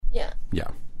Yeah. Yeah.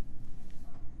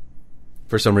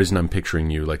 For some reason, I'm picturing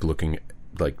you like looking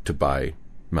like to buy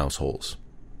mouse holes.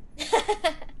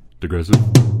 Digressive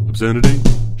obscenity.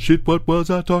 Shit, what was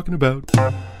I talking about?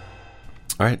 All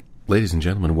right, ladies and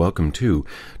gentlemen, welcome to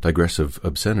Digressive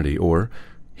Obscenity, or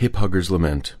Hip Hugger's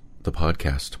Lament, the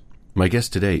podcast. My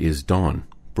guest today is Dawn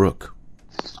Brooke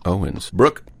Owens.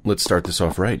 Brooke, let's start this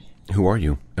off right. Who are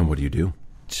you, and what do you do?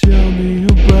 Tell me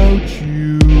about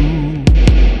you.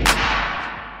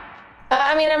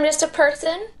 I'm just a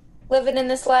person living in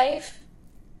this life.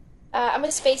 I'm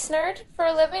a space nerd for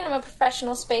a living. I'm a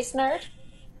professional space nerd.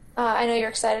 I know you're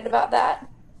excited about that.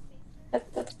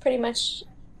 That's pretty much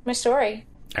my story.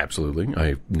 Absolutely.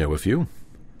 I know a few.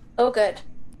 Oh, good.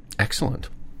 Excellent.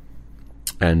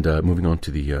 And moving on to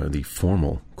the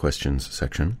formal questions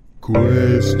section.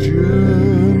 Questions.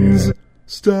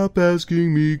 Stop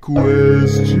asking me questions.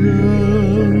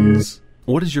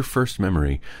 What is your first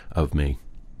memory of me?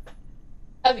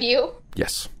 Of you?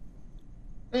 Yes.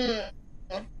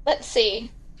 Let's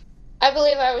see. I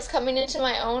believe I was coming into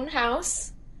my own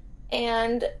house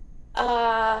and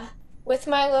with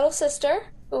my little sister,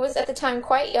 who was at the time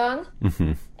quite young.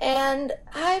 Mm-hmm. And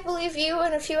I believe you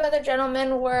and a few other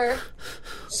gentlemen were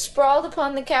sprawled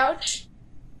upon the couch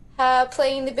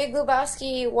playing the Big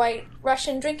Lebowski White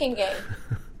Russian drinking game.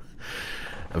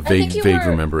 A vague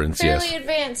remembrance, yes. Fairly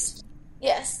advanced.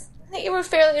 Yes. I think you were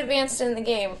fairly advanced in the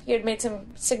game. You had made some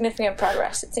significant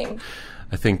progress, it seemed.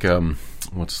 I think,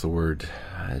 what's the word?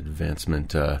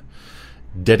 Advancement,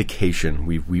 dedication.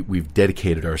 We've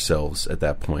dedicated ourselves at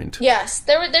that point. Yes,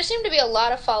 there seemed to be a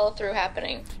lot of follow through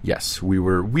happening. Yes, we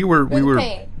were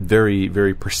very,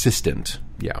 very persistent.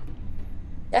 Yeah,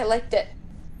 I liked it.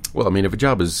 Well, I mean, if a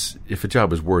job is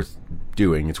worth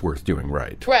doing, it's worth doing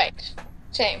right. Right.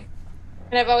 Same.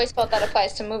 And I've always felt that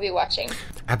applies to movie watching.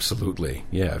 Absolutely.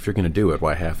 Yeah. If you're going to do it,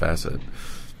 why half-ass it?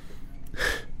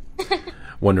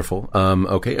 Wonderful.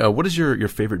 Okay. What is your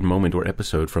favorite moment or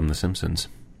episode from The Simpsons?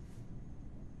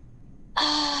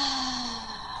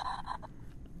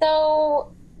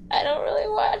 So, I don't really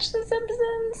watch The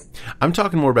Simpsons. I'm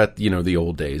talking more about, the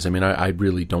old days. I mean, I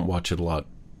really don't watch it a lot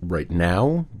right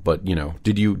now, but,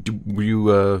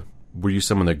 were you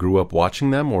someone that grew up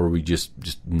watching them, or were we just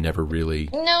never really...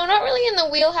 No, not really in the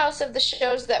wheelhouse of the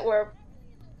shows that were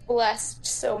blessed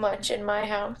so much in my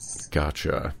house.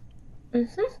 Gotcha.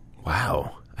 Mm-hmm.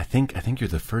 Wow. I think you're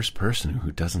the first person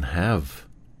who doesn't have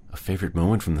a favorite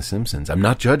moment from The Simpsons. I'm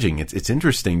not judging. It's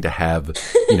interesting to have,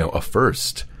 a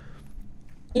first.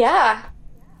 Yeah.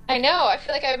 I know. I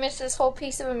feel like I missed this whole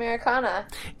piece of Americana.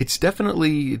 It's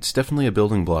definitely a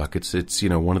building block. It's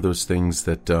one of those things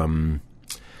that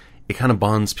it kind of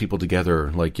bonds people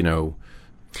together. Like,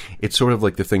 it's sort of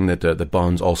like the thing that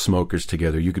bonds all smokers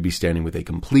together. You could be standing with a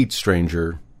complete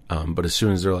stranger, but as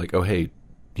soon as they're like, "Oh, hey,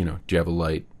 do you have a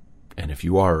light?" And if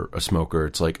you are a smoker,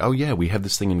 it's like, "Oh yeah, we have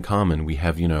this thing in common. We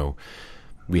have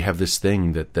this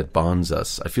thing that bonds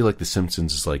us." I feel like The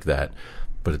Simpsons is like that,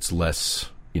 but it's less,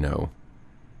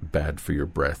 bad for your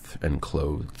breath and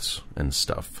clothes and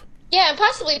stuff. Yeah, and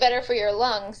possibly better for your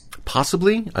lungs.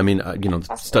 Possibly. I mean,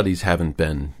 studies haven't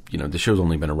been, the show's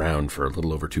only been around for a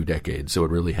little over 2 decades, so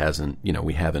it really hasn't,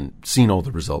 we haven't seen all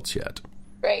the results yet.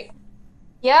 Right.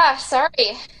 Yeah,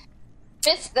 sorry.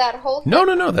 Missed that whole thing.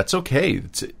 No, that's okay.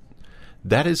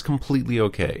 That is completely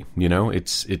okay.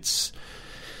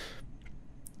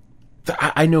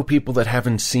 I know people that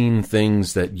haven't seen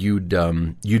things that you'd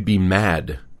be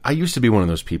mad. I used to be one of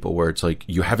those people where it's like,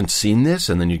 you haven't seen this,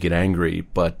 and then you get angry.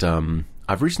 But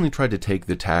I've recently tried to take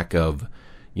the tack of,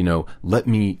 let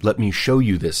me show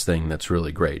you this thing that's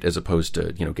really great, as opposed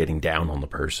to, getting down on the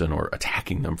person or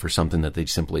attacking them for something that they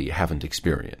simply haven't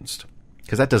experienced.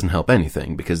 Because that doesn't help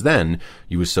anything, because then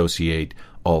you associate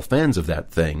all fans of that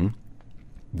thing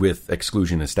with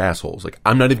exclusionist assholes. Like,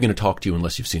 I'm not even going to talk to you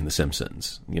unless you've seen The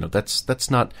Simpsons. That's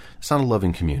not a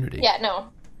loving community. Yeah, no.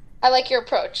 I like your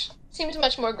approach. Seems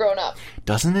much more grown up.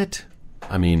 Doesn't it?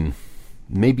 I mean,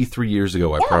 maybe 3 years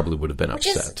ago I probably would have been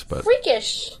upset. But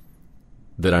freakish.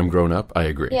 That I'm grown up? I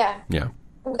agree. Yeah. Yeah.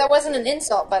 That wasn't an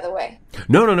insult, by the way.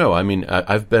 No. I mean,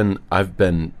 I've been.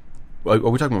 Are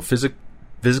we talking about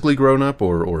physically grown up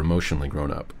or emotionally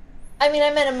grown up? I mean,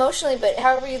 I meant emotionally, but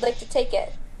however you'd like to take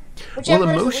it. Whichever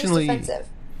well, emotionally, is the least offensive.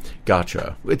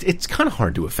 Gotcha. It's kind of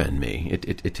hard to offend me.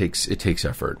 It takes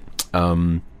effort.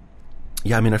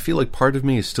 Yeah, I mean, I feel like part of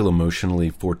me is still emotionally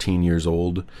 14 years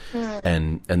old,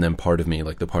 and then part of me,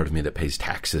 like the part of me that pays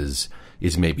taxes,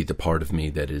 is maybe the part of me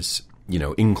that is,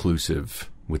 inclusive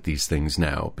with these things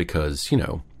now, because,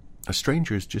 a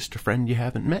stranger is just a friend you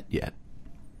haven't met yet.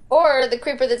 Or the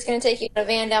creeper that's going to take you in a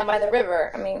van down by the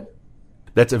river. I mean...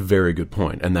 That's a very good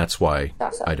point, and that's why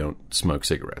Awesome. I don't smoke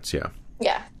cigarettes. Yeah,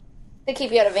 Yeah. They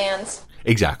keep you out of vans.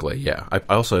 exactly. Yeah, I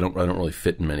also don't really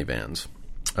fit in many vans.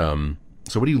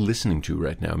 So what are you listening to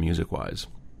right now, music wise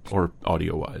or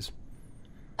audio wise?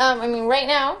 I mean, right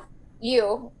now,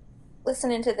 you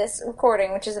listening to this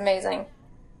recording, which is amazing.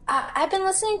 I've been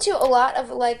listening to a lot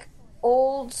of like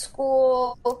old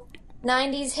school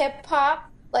 90s hip hop,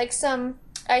 like some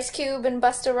Ice Cube and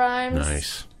Busta Rhymes.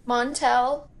 Nice.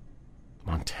 Montel.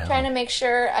 Montel. Trying to make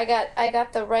sure I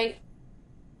got the right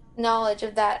knowledge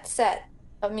of that set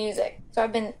of music. So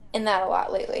I've been in that a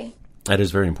lot lately. That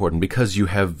is very important because you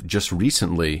have just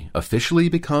recently officially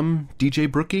become DJ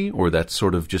Brookie, or that's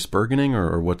sort of just burgeoning,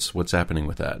 or what's happening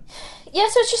with that? Yeah,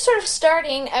 so it's just sort of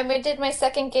starting. I did my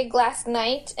second gig last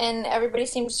night, and everybody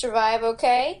seemed to survive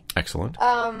okay. Excellent.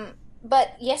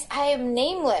 But yes, I am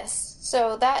nameless,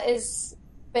 so that has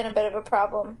been a bit of a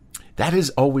problem. That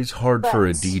is always hard for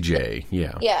a DJ,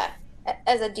 yeah. Yeah,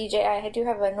 as a DJ, I do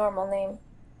have a normal name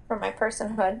for my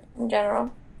personhood in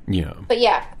general. Yeah. But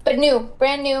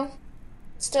brand new,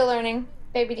 still learning,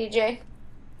 baby DJ.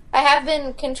 I have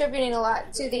been contributing a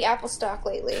lot to the Apple stock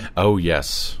lately. Oh,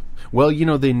 yes. Well,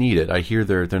 they need it. I hear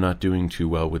they're not doing too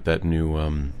well with that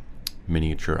new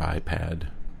miniature iPad.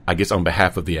 I guess on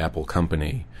behalf of the Apple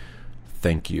company,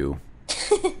 thank you.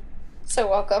 So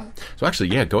welcome. So actually,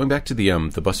 yeah, going back to the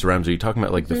Busta Rhymes, are you talking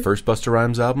about like the first Busta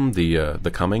Rhymes album,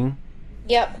 the Coming?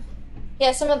 Yep.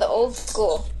 Yeah, some of the old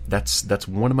school. That's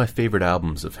one of my favorite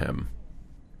albums of him.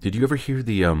 Did you ever hear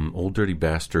the Old Dirty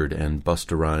Bastard and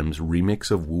Busta Rhymes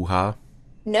remix of Woo-Ha?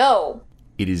 No.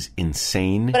 It is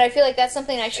insane. But I feel like that's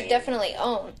something I should definitely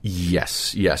own.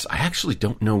 Yes. I actually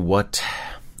don't know what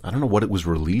it was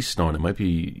released on. It might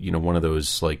be, one of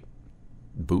those like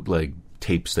bootleg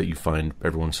tapes that you find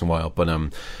every once in a while, but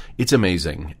it's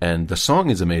amazing, and the song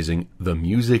is amazing. The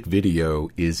music video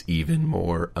is even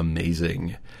more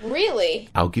amazing. Really?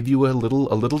 I'll give you a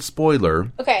little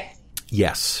spoiler. Okay.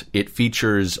 Yes, it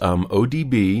features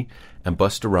ODB and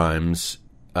Busta Rhymes,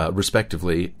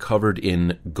 respectively, covered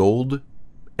in gold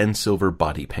and silver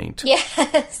body paint.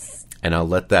 Yes. And I'll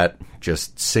let that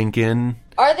just sink in.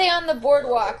 Are they on the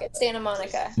boardwalk at Santa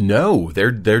Monica? No,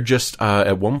 they're just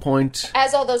at one point,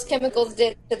 as all those chemicals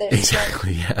did to their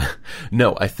exactly. Yeah.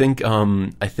 No, I think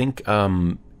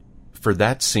for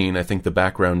that scene, I think the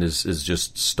background is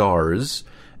just stars,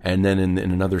 and then in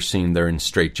another scene, they're in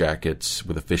straitjackets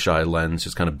with a fisheye lens,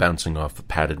 just kind of bouncing off the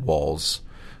padded walls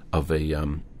of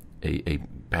a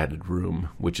padded room,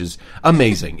 which is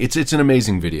amazing. It's an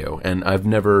amazing video, and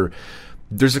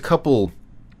there's a couple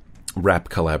rap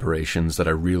collaborations that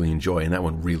I really enjoy, and that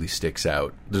one really sticks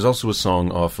out. There's also a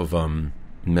song off of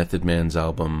Method Man's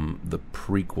album, the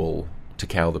prequel to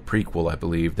Cal, the prequel, I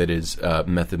believe, that is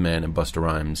Method Man and Busta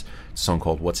Rhymes. It's a song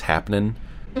called What's Happening.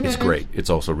 Mm-hmm. It's great. It's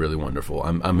also really wonderful.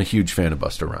 I'm a huge fan of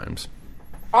Busta Rhymes.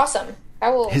 Awesome.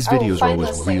 His videos are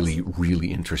always really,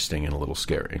 really interesting and a little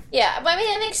scary. Yeah, but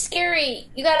I think scary,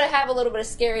 you gotta have a little bit of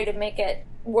scary to make it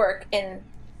work in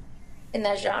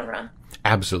that genre.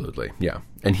 Absolutely, yeah.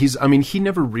 And he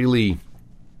never really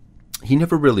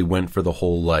went for the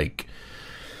whole, like,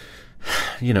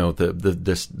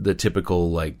 the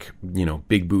typical, like,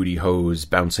 big booty hoes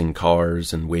bouncing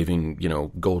cars and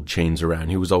waving, gold chains around.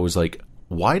 He was always like,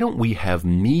 why don't we have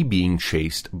me being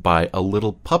chased by a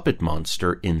little puppet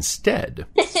monster instead?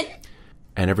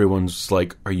 And everyone's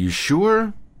like, are you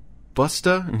sure,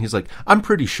 Busta? And he's like, I'm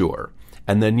pretty sure.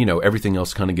 And then, everything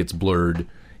else kind of gets blurred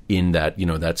in that,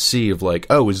 that sea of like,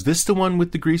 oh, is this the one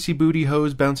with the greasy booty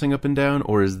hose bouncing up and down?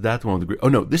 Or is that the one with the... Oh,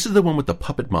 no, this is the one with the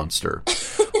puppet monster.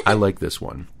 I like this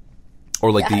one.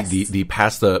 Or like yes. the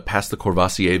Past the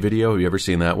Courvoisier video. Have you ever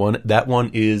seen that one? That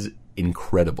one is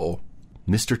incredible.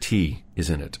 Mr. T is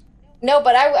in it. No,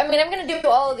 but I'm going to do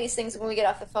all of these things when we get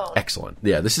off the phone. Excellent.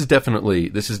 Yeah, this is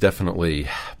definitely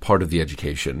part of the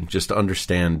education. Just to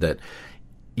understand that,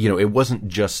 it wasn't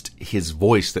just his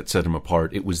voice that set him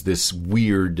apart. It was this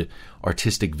weird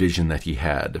artistic vision that he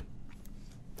had.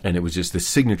 And it was just this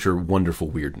signature wonderful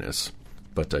weirdness.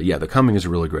 But The Coming is a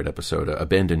really great episode.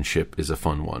 Abandoned Ship is a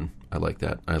fun one. I like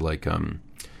that. I like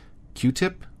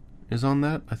Q-Tip is on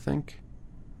that, I think.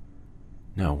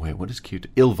 No, wait, what is Q-Tip?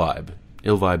 Ill Vibe.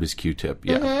 Ill Vibe is Q-Tip,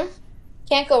 yeah. Mm-hmm.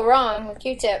 Can't go wrong with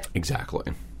Q-Tip.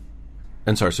 Exactly.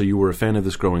 And sorry, so you were a fan of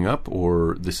this growing up,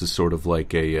 or this is sort of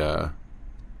like a...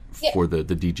 for the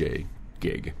DJ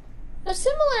gig? So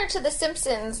similar to The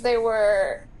Simpsons, there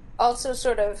were also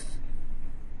sort of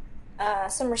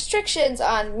some restrictions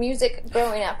on music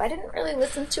growing up. I didn't really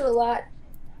listen to a lot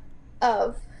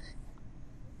of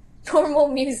normal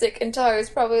music until I was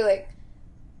probably like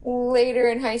later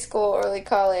in high school, early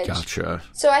college. Gotcha.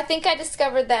 So I think I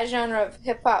discovered that genre of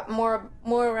hip hop more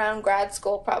around grad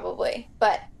school, probably.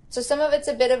 But so some of it's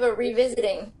a bit of a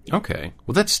revisiting. Okay.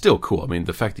 Well, that's still cool. I mean,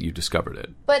 the fact that you discovered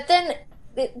it. But then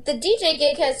the DJ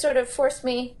gig has sort of forced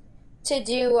me to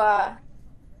do.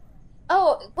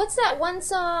 What's that one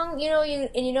song? You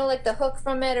know, like the hook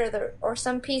from it, or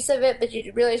some piece of it, but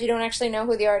you realize you don't actually know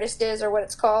who the artist is or what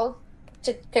it's called.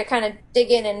 To kind of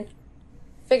dig in and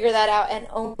figure that out and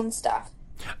own stuff.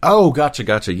 Oh, gotcha.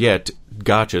 Yeah,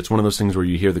 gotcha. It's one of those things where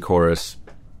you hear the chorus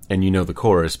and you know the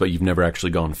chorus, but you've never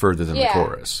actually gone further than the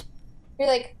chorus. You're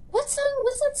like, what's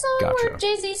that song where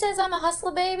Jay-Z says, I'm a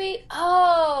hustler, baby?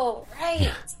 Oh,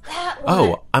 right. That one.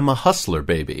 Oh, I'm a hustler,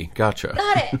 baby. Gotcha.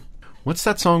 Got it. What's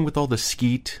that song with all the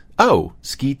skeet? Oh,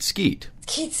 skeet, skeet.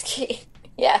 Skeet, skeet.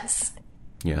 Yes.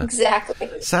 Yeah.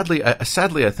 Exactly. Sadly,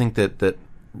 I think that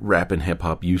rap and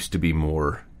hip-hop used to be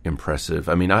more impressive.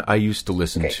 I mean, I used to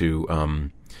listen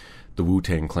to the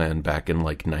Wu-Tang Clan back in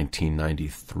like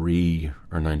 1993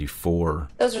 or 94.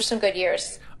 Those were some good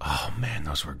years. Oh man,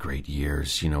 those were great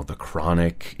years. You know, The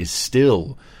Chronic is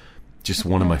still just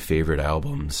one of my favorite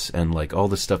albums, and like all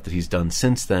the stuff that he's done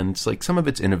since then, it's like some of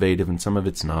it's innovative and some of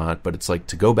it's not, but it's like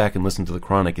to go back and listen to The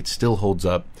Chronic, it still holds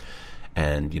up.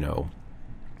 And, you know,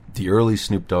 the early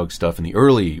Snoop Dogg stuff and the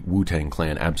early Wu-Tang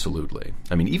Clan, absolutely.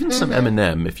 I mean, even some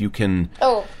Eminem, if you can...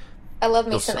 Oh, I love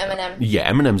me some Eminem.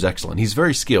 Yeah, Eminem's excellent. He's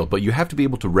very skilled, but you have to be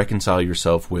able to reconcile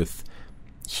yourself with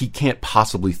he can't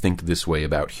possibly think this way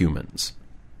about humans,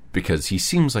 because he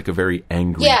seems like a very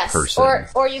angry person.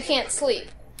 Or you can't sleep.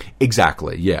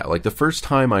 Exactly, yeah. Like the first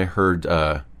time I heard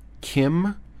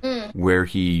Kim, where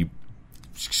he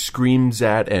screams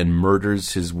at and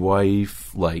murders his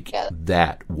wife, like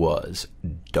that was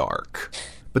dark.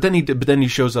 But then he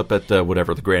shows up at the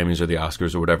Grammys or the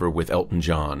Oscars or whatever with Elton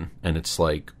John, and it's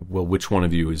like, well, which one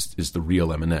of you is the real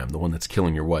Eminem, the one that's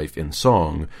killing your wife in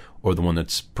song, or the one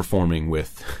that's performing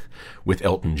with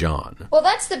Elton John? Well,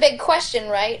 that's the big question,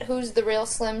 right? Who's the real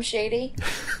Slim Shady?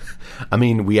 I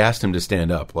mean, we asked him to stand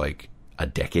up like a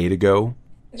decade ago.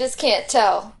 Just can't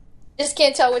tell. Just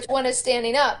can't tell which one is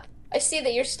standing up. I see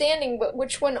that you're standing, but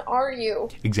which one are you?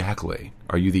 Exactly.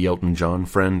 Are you the Elton John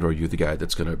friend, or are you the guy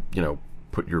that's going to,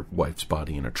 put your wife's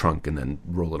body in a trunk and then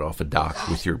roll it off a dock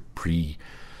with your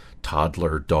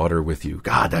pre-toddler daughter with you?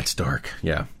 God, that's dark.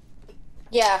 Yeah.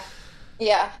 Yeah.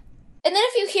 Yeah. And then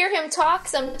if you hear him talk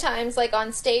sometimes, like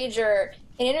on stage or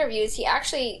in interviews, he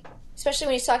actually, especially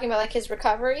when he's talking about like his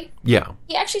recovery,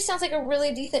 he actually sounds like a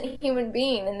really decent human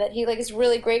being, and that he like is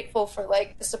really grateful for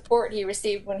like the support he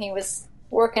received when he was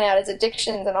working out his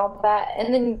addictions and all that.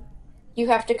 And then you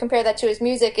have to compare that to his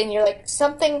music, and you're like,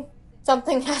 something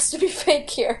has to be fake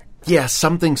here. Yeah,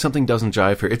 something doesn't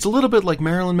jive here. It's a little bit like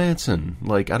Marilyn Manson.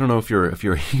 Like, I don't know if you're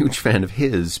a huge fan of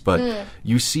his, but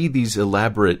you see these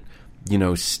elaborate,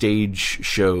 stage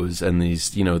shows and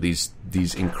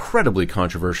these incredibly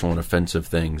controversial and offensive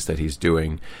things that he's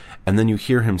doing, and then you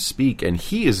hear him speak, and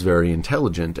he is very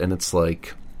intelligent, and it's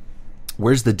like,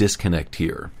 where's the disconnect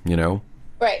here?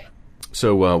 Right.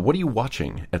 So, what are you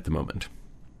watching at the moment?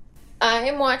 I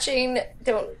am watching.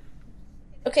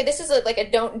 Okay, this is like a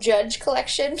Don't Judge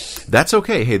collection. That's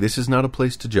okay. Hey, this is not a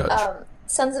place to judge.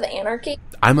 Sons of Anarchy.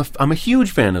 I'm a huge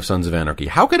fan of Sons of Anarchy.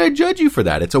 How could I judge you for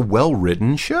that? It's a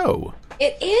well-written show.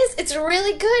 It is. It's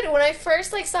really good. When I first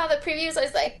saw the previews, I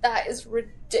was like, that is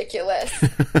ridiculous.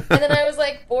 And then I was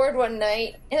bored one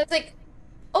night, and I was like,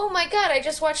 oh my god, I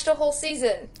just watched a whole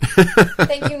season.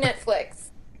 Thank you, Netflix.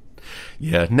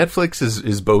 Yeah, Netflix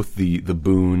is both the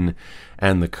boon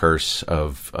and the curse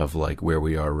of where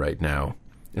we are right now.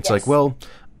 It's like, well,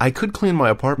 I could clean my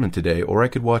apartment today, or I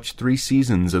could watch 3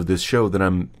 seasons of this show that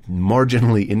I'm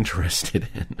marginally interested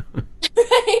in.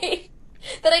 Right.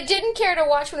 That I didn't care to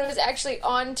watch when it was actually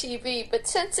on TV, but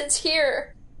since it's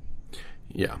here.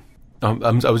 Yeah. I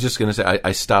was just going to say,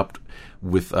 I stopped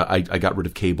with, I got rid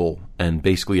of cable, and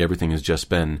basically everything has just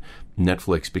been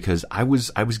Netflix, because I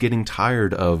was getting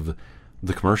tired of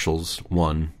the commercials,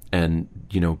 one, and,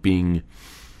 being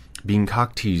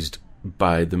cock-teased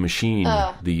by the machine,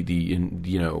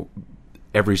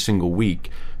 every single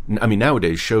week. I mean,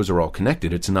 nowadays shows are all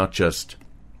connected. It's not just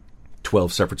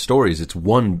 12 separate stories. It's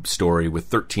one story with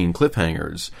 13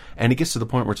 cliffhangers. And it gets to the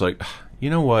point where it's like, you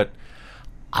know what?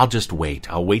 I'll just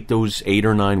wait. I'll wait those 8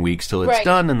 or 9 weeks till it's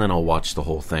done, and then I'll watch the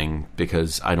whole thing,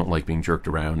 because I don't like being jerked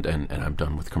around, and I'm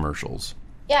done with commercials.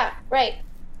 Yeah, right.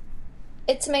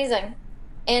 It's amazing.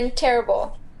 And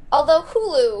terrible. Although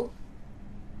Hulu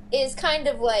is kind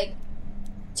of like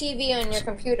TV on your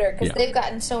computer, because they've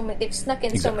snuck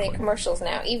in so many commercials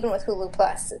now, even with Hulu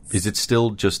Plus. Is it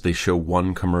still just they show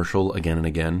one commercial again and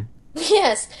again?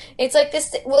 Yes, it's like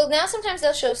this. Well, now sometimes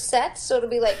they'll show sets, so it'll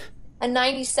be like a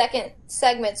 90-second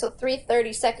segment, so 3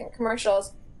 30-second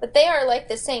commercials, but they are like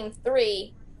the same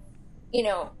three,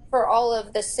 for all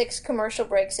of the 6 commercial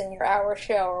breaks in your hour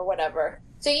show or whatever.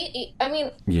 So, I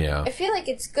mean, Yeah. I feel like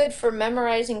it's good for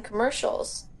memorizing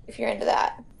commercials if you're into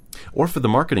that. Or for the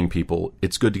marketing people,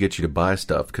 it's good to get you to buy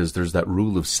stuff because there's that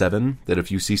rule of 7 that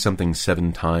if you see something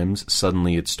 7 times,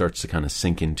 suddenly it starts to kind of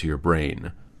sink into your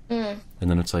brain. And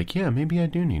then it's like, yeah, maybe I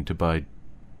do need to buy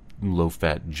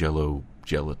low-fat Jell-O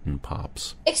gelatin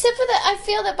pops. Except for that, I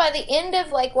feel that by the end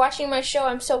of like watching my show,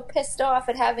 I'm so pissed off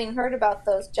at having heard about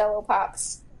those Jell-O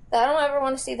pops that I don't ever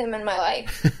want to see them in my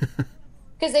life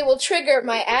because they will trigger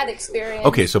my ad experience.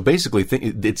 Okay, so basically,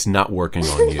 it's not working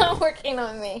on you. It's not working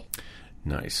on me.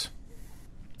 Nice.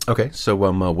 Okay, so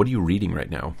what are you reading right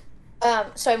now?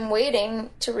 So I'm waiting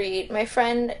to read. My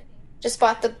friend just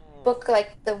bought the book,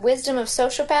 like The Wisdom of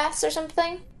Sociopaths or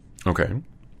something. Okay.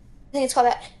 I think it's called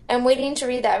that. I'm waiting to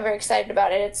read that. I'm very excited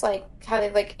about it. It's like how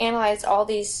they've like analyzed all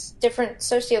these different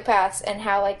sociopaths and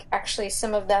how like actually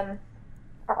some of them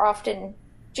are often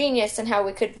genius and how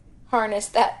we could harness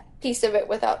that piece of it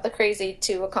without the crazy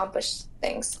to accomplish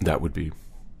things. That'd be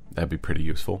pretty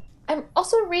useful. I'm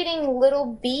also reading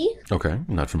Little Bee. Okay, I'm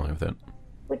not familiar with that.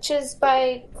 Which is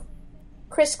by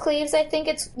Chris Cleaves. I think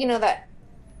it's, that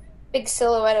big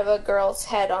silhouette of a girl's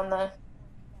head on the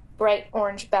bright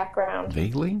orange background.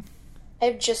 Vaguely?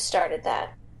 I've just started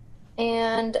that.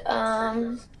 And,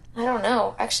 I don't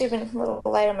know. Actually, I've been a little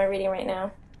light on my reading right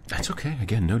now. That's okay.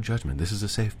 Again, no judgment. This is a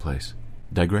safe place.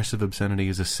 Digressive obscenity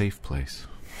is a safe place.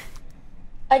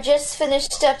 I just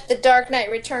finished up The Dark Knight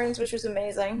Returns, which was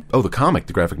amazing. Oh, the comic,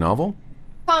 the graphic novel?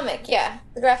 Comic, yeah.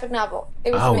 The graphic novel.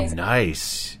 It was amazing. Oh,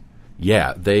 nice.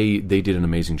 Yeah, they did an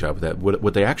amazing job with that.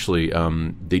 What they actually,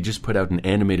 they just put out an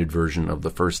animated version of the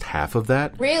first half of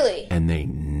that. Really? And they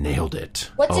nailed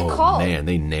it. What's it called? Oh, man,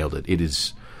 they nailed it. It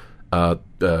is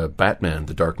Batman,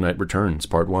 The Dark Knight Returns,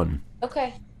 Part 1.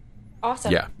 Okay.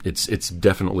 Awesome. Yeah, it's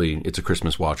definitely, it's a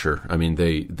Christmas watcher. I mean,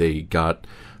 they got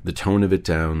the tone of it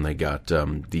down. They got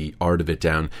the art of it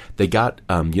down. They got,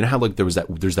 you know how like there's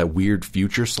that weird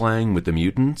future slang with the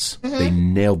mutants? Mm-hmm. They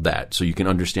nailed that, so you can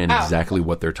understand exactly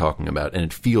what they're talking about, and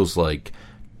it feels like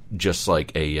just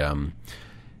like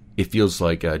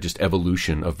just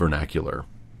evolution of vernacular.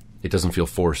 It doesn't feel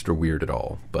forced or weird at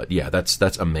all. But yeah, that's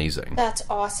amazing. That's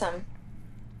awesome.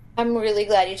 I'm really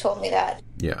glad you told me that.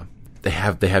 Yeah. They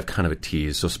have kind of a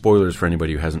tease. So spoilers for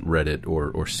anybody who hasn't read it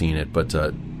or seen it. But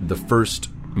the first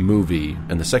movie,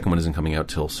 and the second one isn't coming out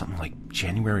till something like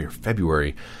January or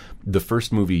February. The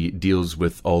first movie deals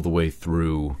with all the way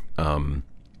through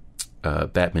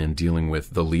Batman dealing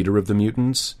with the leader of the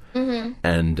mutants. Mm-hmm.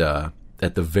 And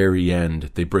at the very end,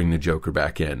 they bring the Joker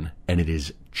back in. And it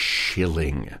is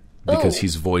chilling. Because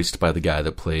he's voiced by the guy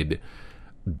that played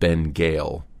Ben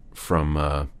Gale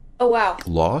from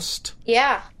Lost.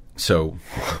 Yeah. So,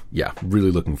 yeah,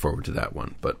 really looking forward to that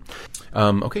one. But,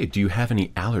 okay, do you have any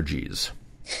allergies?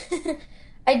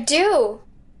 I do.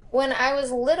 When I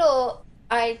was little,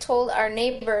 I told our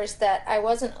neighbors that I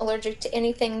wasn't allergic to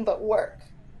anything but work.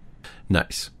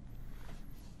 Nice.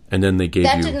 And then they gave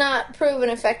That did not prove an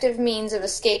effective means of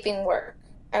escaping work.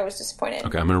 I was disappointed.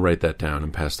 Okay, I'm going to write that down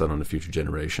and pass that on to future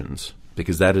generations.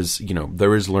 Because that is,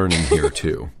 there is learning here,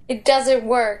 too. It doesn't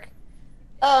work.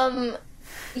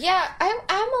 Yeah,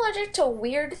 I'm allergic to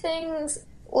weird things,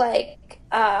 like,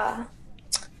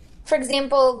 for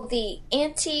example, the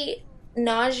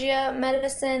anti-nausea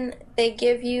medicine they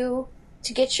give you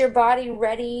to get your body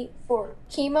ready for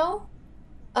chemo.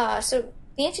 So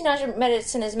the anti-nausea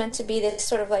medicine is meant to be this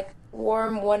sort of like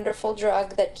warm, wonderful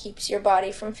drug that keeps your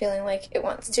body from feeling like it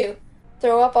wants to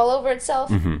throw up all over itself.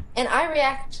 Mm-hmm. And I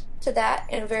react to that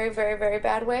in a very, very, very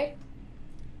bad way.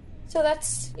 So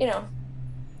that's,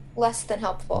 less than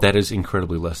helpful. That is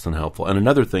incredibly less than helpful. And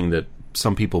another thing that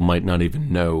some people might not even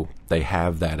know they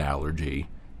have that allergy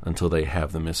until they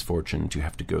have the misfortune to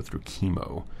have to go through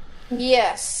chemo.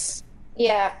 Yes.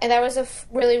 Yeah, and that was a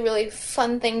really, really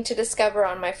fun thing to discover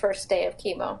on my first day of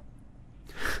chemo.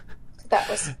 That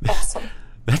was awesome.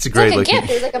 That's a great like a gift.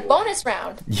 It was like a bonus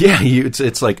round. Yeah,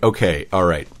 it's like, okay, all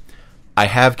right. I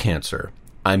have cancer.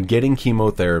 I'm getting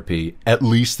chemotherapy. At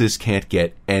least this can't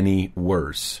get any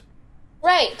worse.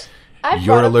 Right.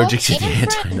 You're allergic to the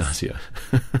anti-nausea.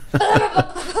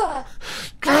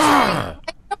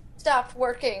 Stopped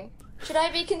working. Should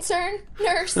I be concerned?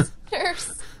 Nurse.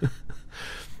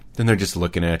 Then they're just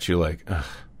looking at you like, ugh,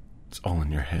 it's all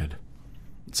in your head.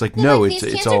 It's like, well, no, like,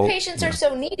 it's all... These cancer patients are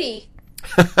so needy.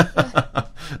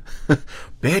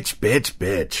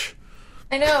 Bitch.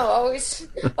 I know, always,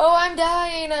 oh, I'm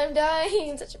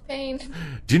dying, such a pain.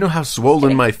 Do you know how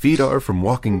swollen my feet are from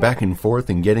walking back and forth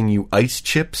and getting you ice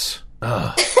chips?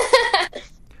 Ugh.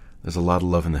 There's a lot of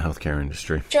love in the healthcare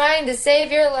industry. Trying to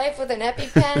save your life with an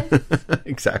EpiPen.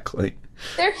 Exactly.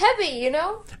 They're heavy, you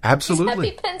know?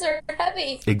 Absolutely. These EpiPens are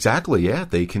heavy. Exactly, yeah.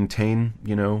 They contain,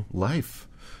 life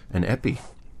and epi.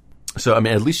 So, I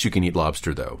mean, at least you can eat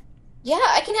lobster, though. Yeah,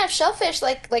 I can have shellfish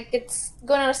like it's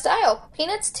going out of style.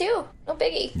 Peanuts, too. No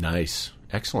biggie. Nice.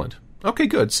 Excellent. Okay,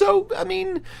 good. So, I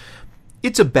mean,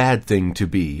 it's a bad thing to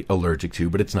be allergic to,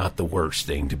 but it's not the worst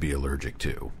thing to be allergic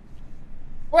to.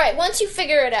 Right, once you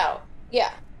figure it out,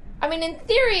 yeah. I mean, in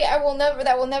theory, that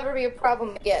will never be a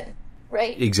problem again,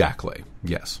 right? Exactly,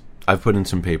 yes. I've put in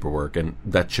some paperwork, and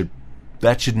that should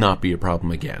not be a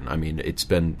problem again. I mean, it's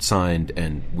been signed,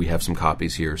 and we have some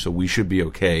copies here, so we should be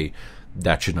okay.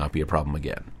 That should not be a problem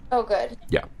again. Oh, good.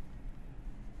 Yeah.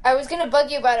 I was going to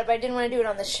bug you about it, but I didn't want to do it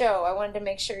on the show. I wanted to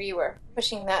make sure you were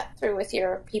pushing that through with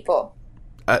your people.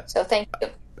 So thank you.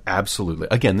 Absolutely.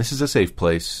 Again, this is a safe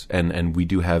place, and we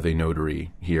do have a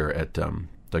notary here at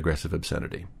Digressive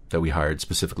Obscenity that we hired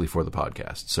specifically for the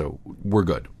podcast. So we're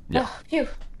good. Yeah. Oh, phew.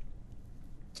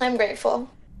 I'm grateful.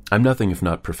 I'm nothing if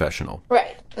not professional.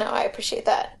 Right. No, I appreciate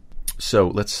that. So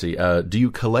let's see. Do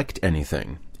you collect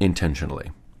anything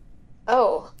intentionally?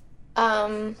 Oh.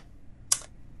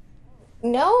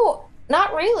 No,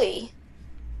 not really.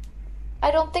 I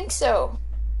don't think so.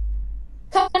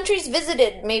 Countries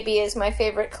visited maybe is my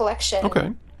favorite collection.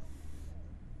 Okay.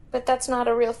 But that's not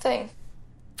a real thing.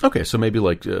 Okay, so maybe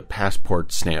like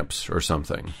passport stamps or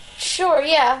something. Sure,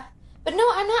 yeah. But no,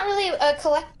 I'm not really a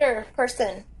collector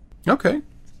person. Okay,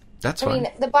 that's fine. I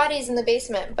mean, the body's in the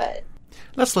basement, but...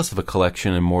 That's less of a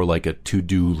collection and more like a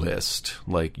to-do list.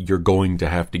 Like, you're going to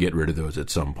have to get rid of those at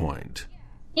some point.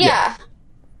 Yeah.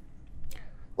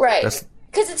 Right.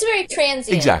 Because it's very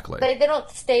transient. Exactly. They don't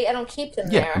stay, I don't keep them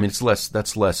there. Yeah, I mean,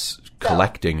 that's less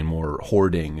collecting and more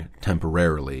hoarding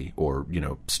temporarily or,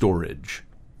 storage.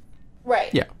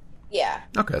 Right. Yeah. Yeah.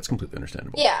 Okay, that's completely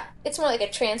understandable. Yeah. It's more like a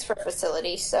transfer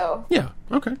facility, so... Yeah,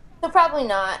 okay. So probably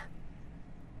not.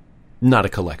 Not a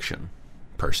collection,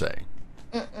 per se.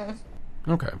 Mm-mm.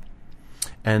 Okay.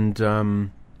 And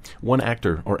one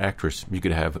actor or actress you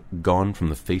could have gone from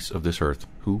the face of this earth.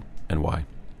 Who and why?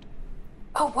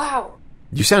 Oh, wow.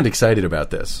 You sound excited about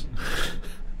this.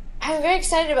 I'm very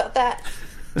excited about that.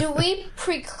 Do we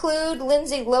preclude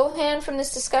Lindsay Lohan from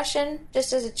this discussion,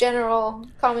 just as a general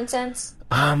common sense?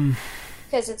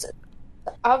 Because it's an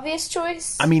obvious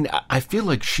choice? I mean, I feel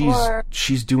like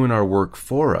she's doing our work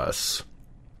for us.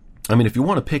 I mean, if you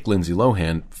want to pick Lindsay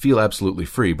Lohan, feel absolutely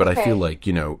free, but I feel like,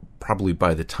 probably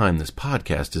by the time this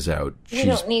podcast is out, you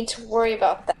don't need to worry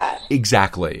about that.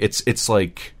 Exactly. It's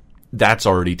like... That's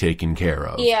already taken care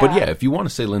of. Yeah. But yeah, if you want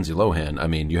to say Lindsay Lohan, I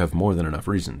mean, you have more than enough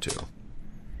reason to.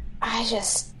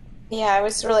 I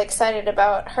was really excited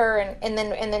about her and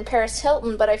then Paris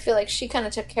Hilton, but I feel like she kind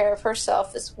of took care of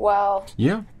herself as well.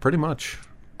 Yeah, pretty much.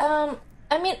 I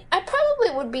mean, I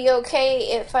probably would be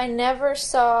okay if I never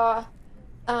saw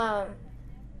the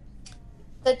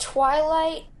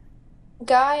Twilight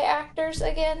guy actors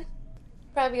again.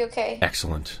 Probably okay.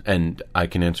 Excellent. And I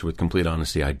can answer with complete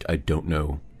honesty, I don't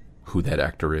know who that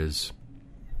actor is.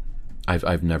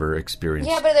 I've never experienced...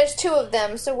 Yeah, but there's two of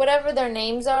them, so whatever their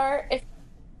names are, if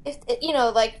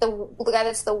like the guy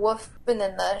that's the wolf and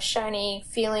then the shiny,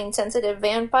 feeling, sensitive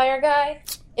vampire guy,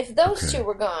 if those two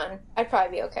were gone, I'd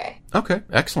probably be okay. Okay,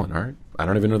 excellent, all right. I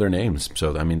don't even know their names,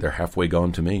 so, I mean, they're halfway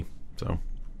gone to me, so,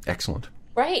 excellent.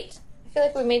 Right. I feel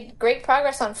like we made great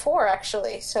progress on 4,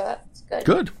 actually, so that's good.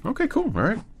 Good. Okay, cool, all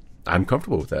right. I'm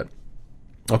comfortable with that.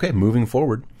 Okay, moving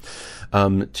forward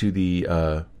to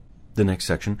the next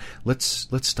section.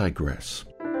 Let's digress.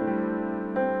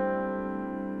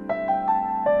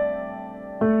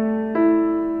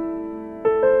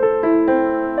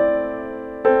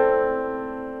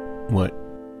 What?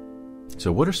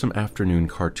 So, what are some afternoon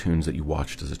cartoons that you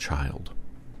watched as a child?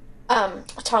 Tom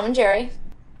and Jerry.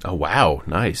 Oh wow,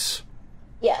 nice.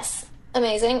 Yes,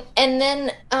 amazing. And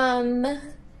then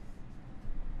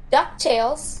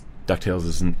DuckTales. DuckTales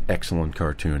is an excellent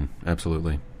cartoon,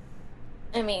 absolutely.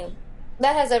 I mean,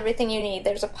 that has everything you need.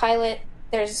 There's a pilot,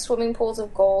 there's swimming pools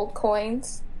of gold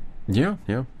coins. Yeah,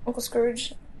 yeah. Uncle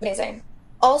Scrooge, amazing.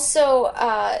 Also,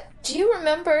 do you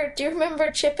remember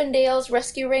Chip and Dale's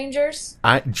Rescue Rangers?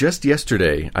 Just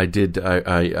yesterday, I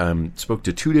spoke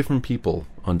to 2 different people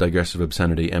on Digressive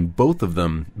Obscenity, and both of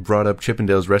them brought up Chip and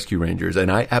Dale's Rescue Rangers,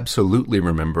 and I absolutely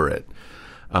remember it.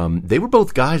 They were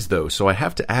both guys, though, so I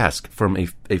have to ask, from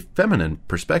a feminine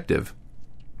perspective,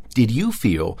 did you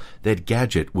feel that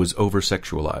Gadget was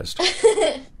over-sexualized?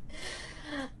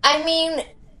 I mean,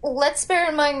 let's bear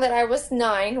in mind that I was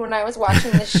 9 when I was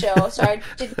watching this show, so I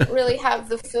didn't really have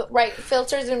the right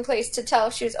filters in place to tell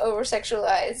if she was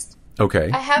over-sexualized.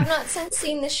 Okay. I have not since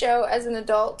seen the show as an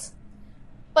adult.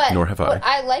 But Nor have I. What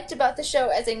I liked about the show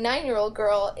as a 9-year-old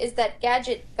girl is that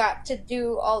Gadget got to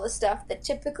do all the stuff that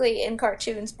typically in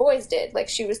cartoons boys did. Like,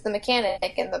 she was the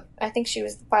mechanic, and I think she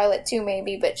was the pilot too,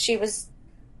 maybe, but she was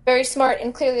very smart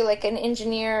and clearly like an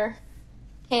engineer,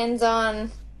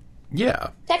 hands-on,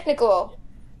 technical.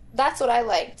 That's what I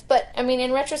liked. But, I mean,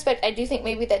 in retrospect, I do think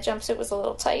maybe that jumpsuit was a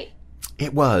little tight.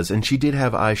 It was, and she did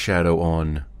have eyeshadow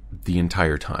on the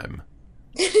entire time.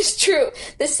 It is true.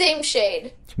 The same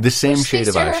shade. The same shade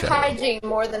of eyeshadow. Her hygiene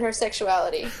more than her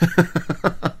sexuality.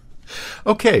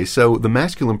 Okay, so the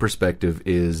masculine perspective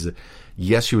is,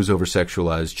 yes, she was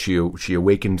over-sexualized. She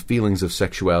awakened feelings of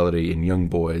sexuality in young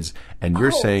boys, and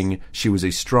you're saying she was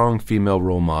a strong female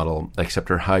role model, except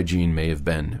her hygiene may have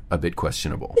been a bit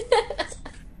questionable.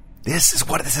 This is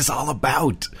what this is all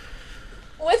about.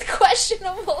 With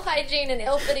questionable hygiene and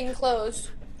ill-fitting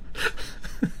clothes.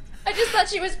 I just thought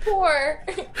she was poor.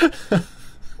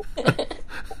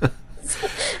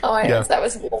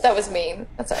 That was mean.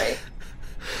 That's all right.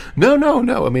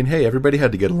 No. I mean, hey, everybody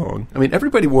had to get along. I mean,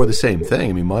 everybody wore the same thing.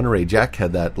 I mean, Monterey Jack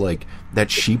had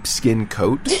that sheepskin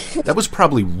coat. That was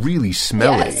probably really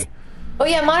smelly. Yes. Oh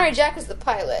yeah, Monterey Jack was the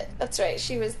pilot. That's right.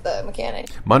 She was the mechanic.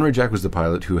 Monterey Jack was the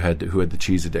pilot who had the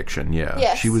cheese addiction. Yeah.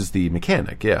 Yes. She was the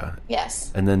mechanic. Yeah.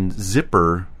 Yes. And then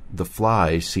Zipper, the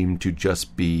fly, seemed to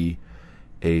just be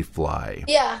a fly.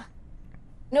 Yeah.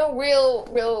 No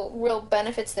real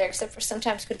benefits there, except for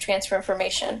sometimes could transfer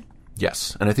information.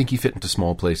 Yes, and I think he fit into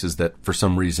small places that, for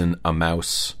some reason, a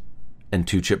mouse and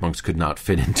 2 chipmunks could not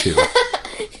fit into.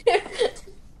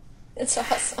 It's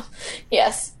awesome.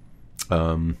 Yes.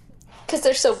 Because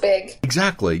they're so big.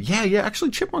 Exactly. Yeah.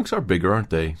 Actually, chipmunks are bigger, aren't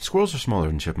they? Squirrels are smaller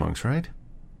than chipmunks, right?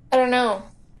 I don't know.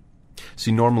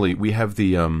 See, normally we have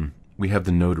the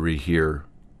notary here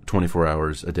 24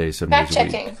 hours a day, 7 days a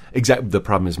week. Fact-checking. Exactly. The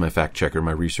problem is my fact checker,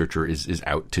 my researcher, is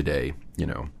out today. You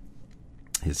know,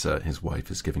 his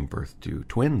wife is giving birth to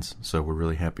twins, so we're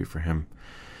really happy for him.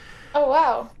 Oh,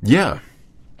 wow. Yeah.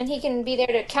 And he can be there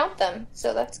to count them,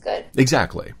 so that's good.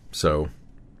 Exactly. So,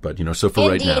 but, so for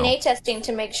and right now... And DNA testing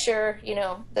to make sure,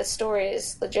 the story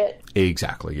is legit.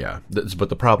 Exactly, yeah. But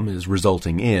the problem is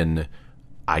resulting in,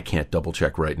 I can't double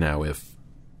check right now if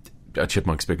a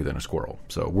chipmunk's bigger than a squirrel.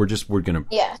 So we're gonna...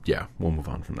 Yeah, we'll move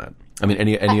on from that. I mean,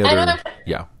 any other...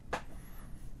 Yeah.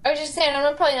 I was just saying,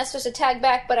 I'm probably not supposed to tag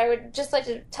back, but I would just like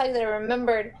to tell you that I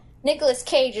remembered Nicolas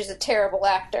Cage is a terrible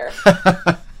actor.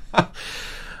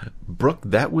 Brooke,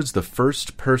 that was the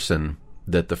first person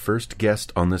that the first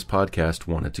guest on this podcast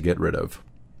wanted to get rid of.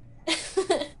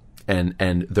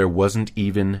 and there wasn't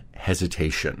even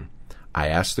hesitation. I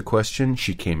asked the question,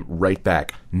 she came right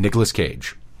back, Nicolas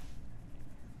Cage.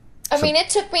 I mean, it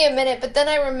took me a minute, but then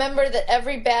I remembered that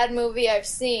every bad movie I've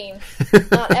seen,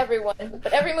 not everyone,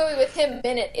 but every movie with him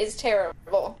in it is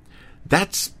terrible.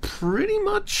 That's pretty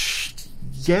much,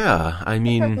 yeah, I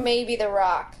mean... Maybe The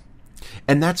Rock.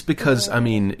 And that's because, I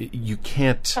mean, you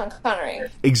can't... Sean Connery.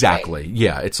 Exactly, right.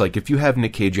 Yeah. It's like, if you have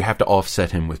Nick Cage, you have to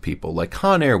offset him with people. Like,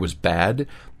 Con Air was bad,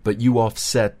 but you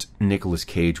offset Nicolas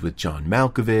Cage with John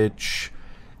Malkovich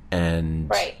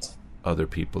and other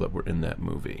people that were in that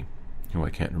movie, who I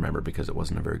can't remember because it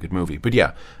wasn't a very good movie. But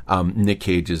yeah, Nick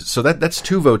Cage is... So that's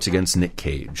 2 votes against Nick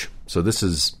Cage. So this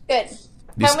is... Good.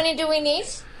 How many do we need?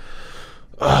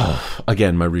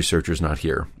 Again, my researcher's not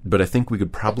here. But I think we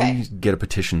could probably get a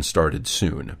petition started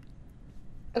soon.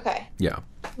 Okay. Yeah.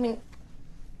 I mean...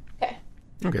 Okay.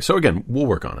 Okay, so again, we'll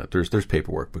work on it. There's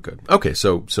paperwork, but good. Okay,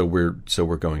 so we're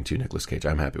going to Nicolas Cage.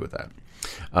 I'm happy with that.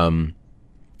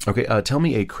 Okay, tell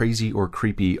me a crazy or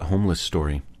creepy homeless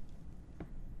story.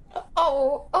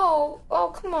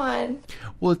 Oh, come on.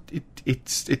 Well,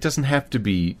 it doesn't have to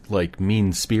be like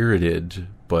mean-spirited,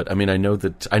 but I mean, I know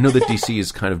that DC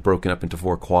is kind of broken up into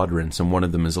 4 quadrants, and one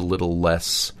of them is a little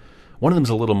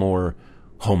more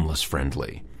homeless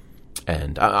friendly.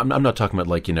 And I'm not talking about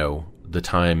like, the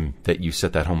time that you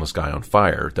set that homeless guy on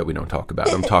fire that we don't talk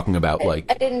about. I'm talking about like...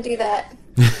 I didn't do that.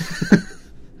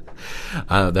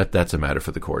 That's a matter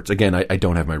for the courts. Again, I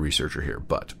don't have my researcher here,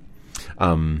 but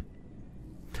I mean,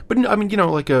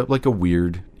 like a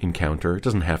weird encounter. It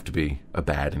doesn't have to be a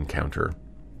bad encounter.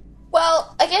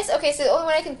 Well, I guess, okay, so the only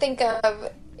one I can think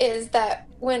of is that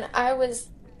when I was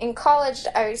in college,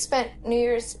 I spent New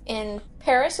Year's in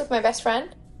Paris with my best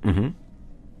friend. Mm-hmm.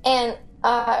 And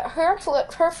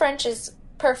her French is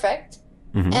perfect.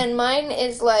 Mm-hmm. And mine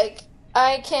is like,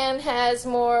 I can has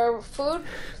more food,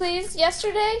 please,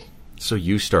 yesterday. So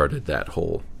you started that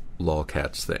whole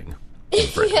lolcats thing. in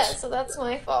France. Yeah, so that's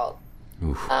my fault.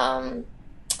 Oof.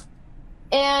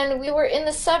 And we were in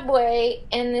the subway,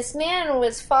 and this man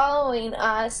was following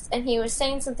us, and he was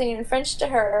saying something in French to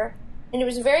her, and it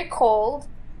was very cold,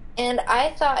 and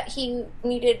I thought he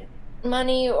needed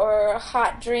money or a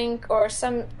hot drink or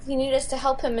he needed us to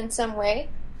help him in some way.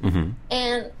 Mm-hmm.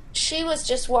 And she was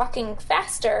just walking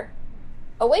faster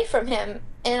away from him,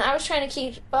 and I was trying to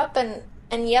keep up and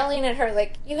yelling at her,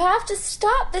 like, you have to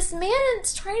stop, this man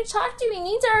is trying to talk to you, he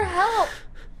needs our help.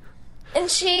 And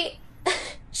she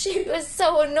was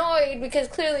so annoyed because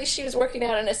clearly she was working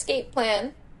out an escape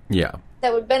plan. Yeah.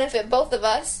 That would benefit both of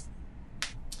us.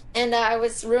 And I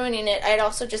was ruining it. I'd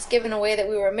also just given away that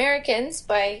we were Americans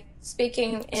by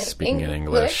speaking in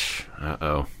English.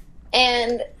 Uh-oh.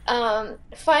 And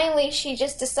finally she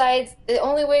just decides the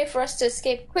only way for us to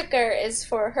escape quicker is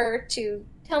for her to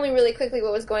tell me really quickly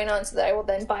what was going on so that I will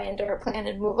then buy into her plan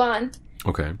and move on.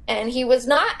 Okay. And he was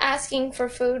not asking for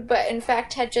food, but in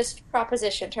fact had just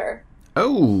propositioned her.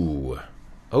 Oh,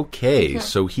 okay.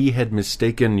 So he had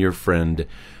mistaken your friend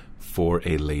for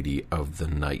a lady of the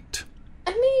night.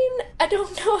 I mean, I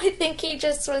don't know. I think he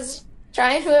just was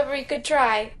trying whoever he could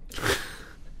try.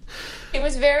 He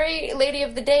was very lady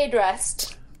of the day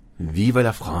dressed. Vive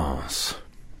la France.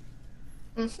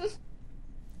 Mm-hmm.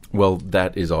 Well,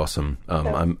 that is awesome.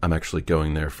 I'm actually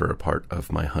going there for a part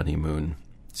of my honeymoon,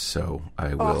 so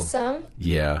I will. Awesome.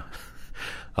 Yeah,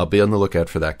 I'll be on the lookout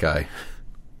for that guy.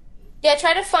 Yeah,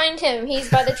 try to find him. He's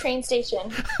by the train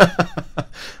station.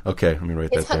 Okay, let me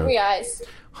write that down. His hungry eyes.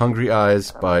 Hungry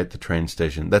eyes by the train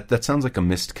station. That sounds like a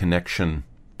missed connection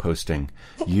posting.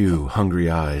 You, hungry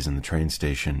eyes in the train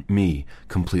station. Me,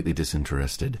 completely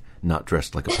disinterested, not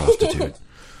dressed like a prostitute.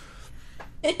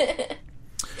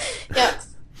 Yeah.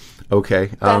 Okay.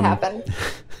 That happened.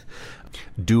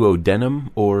 Duodenum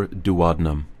or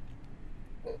duodenum?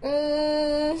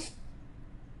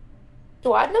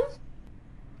 Duodenum?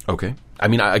 Okay. I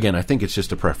mean, again, I think it's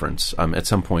just a preference. At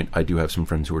some point, I do have some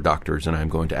friends who are doctors, and I'm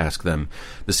going to ask them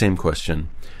the same question.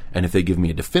 And if they give me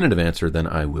a definitive answer, then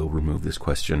I will remove this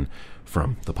question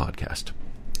from the podcast.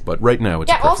 But right now,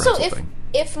 it's a preferential also, thing.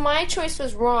 If my choice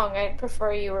was wrong, I'd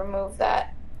prefer you remove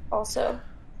that also.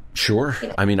 Sure. You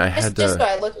know, I mean, I had just so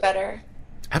I look better.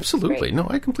 Absolutely. Great. No,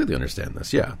 I completely understand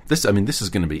this. Yeah. This is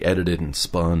going to be edited and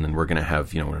spun, and we're going to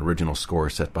have, an original score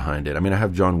set behind it. I mean, I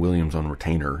have John Williams on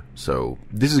retainer, so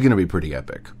this is going to be pretty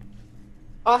epic.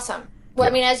 Awesome. Well, yeah.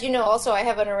 I mean, as you know, also I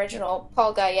have an original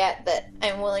Paul Guyette that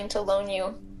I'm willing to loan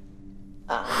you.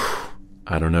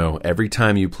 I don't know. Every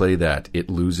time you play that, it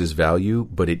loses value,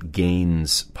 but it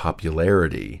gains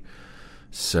popularity.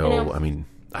 So, I mean,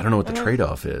 I don't know what the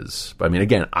trade-off is. But, I mean,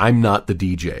 again, I'm not the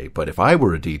DJ, but if I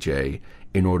were a DJ,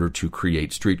 in order to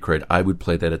create street cred, I would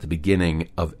play that at the beginning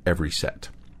of every set.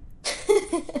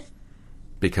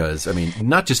 Because, I mean,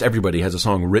 not just everybody has a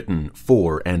song written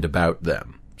for and about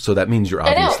them. So that means you're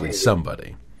obviously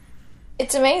somebody.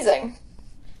 It's amazing.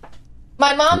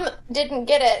 My mom didn't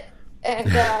get it, and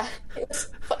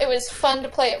it was fun to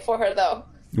play it for her, though.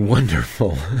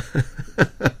 Wonderful.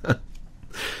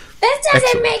 This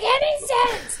doesn't make any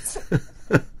sense!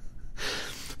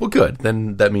 Well, good.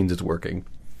 Then that means it's working.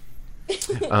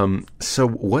 So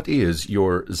what is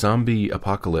your zombie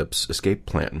apocalypse escape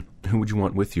plan? Who would you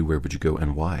want with you? Where would you go,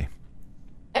 and why?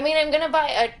 I mean, I'm going to buy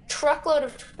a truckload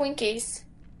of Twinkies.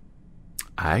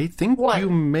 I think you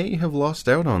may have lost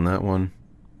out on that one.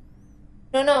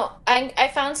 No. I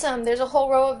found some. There's a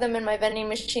whole row of them in my vending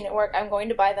machine at work. I'm going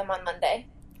to buy them on Monday.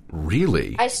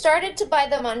 Really? I started to buy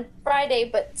them on Friday,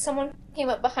 but someone came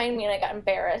up behind me and I got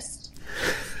embarrassed.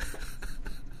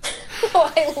 So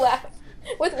I left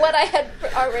with what I had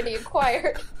already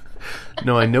acquired.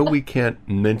 No, I know we can't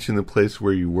mention the place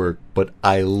where you work, but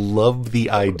I love the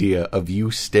idea of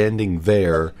you standing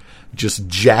there just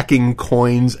jacking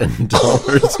coins and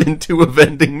dollars into a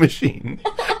vending machine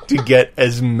to get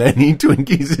as many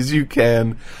Twinkies as you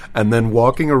can, and then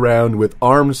walking around with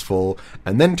arms full,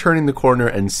 and then turning the corner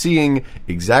and seeing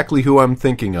exactly who I'm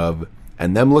thinking of,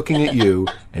 and them looking at you,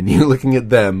 and you looking at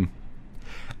them,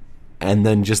 and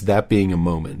then just that being a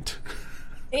moment.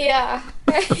 Yeah.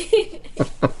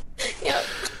 Yep.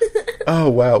 Oh,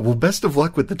 wow. Well, best of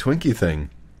luck with the Twinkie thing.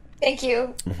 Thank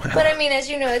you. Wow. But I mean, as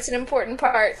you know, it's an important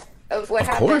part of what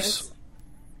happens. Of course.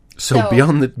 So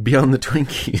beyond the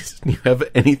Twinkies, do you have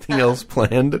anything else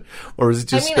planned, or is it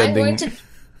just spending?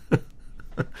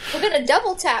 We're going to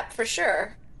double tap for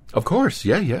sure. Of course,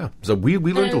 yeah. So we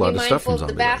learned a lot of stuff from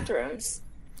the bathrooms.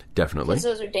 Definitely, because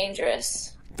those are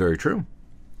dangerous. Very true.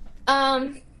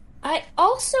 I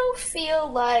also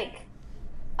feel like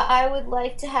I would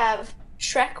like to have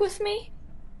Shrek with me.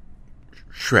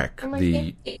 Shrek,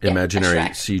 the imaginary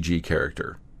CG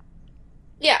character.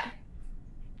 Yeah.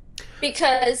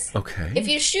 Because okay. if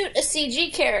you shoot a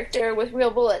CG character with real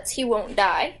bullets, he won't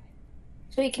die.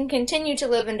 So he can continue to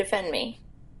live and defend me.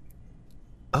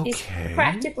 Okay. He's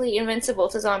practically invincible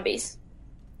to zombies.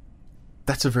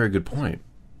 That's a very good point.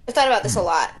 I've thought about this a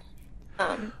lot.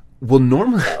 Well,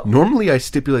 normally I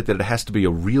stipulate that it has to be a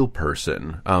real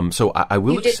person. So I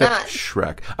will accept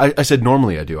Shrek. I said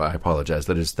normally I do. I apologize.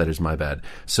 That is my bad.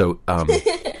 So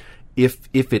if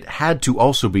it had to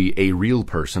also be a real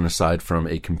person aside from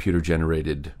a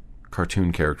computer-generated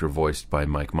cartoon character voiced by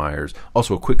Mike Myers.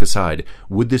 Also, a quick aside,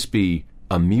 would this be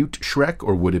a mute Shrek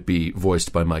or would it be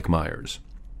voiced by Mike Myers?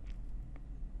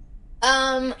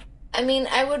 I mean,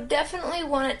 I would definitely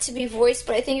want it to be voiced,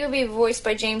 but I think it would be voiced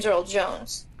by James Earl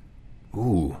Jones.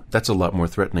 Ooh, that's a lot more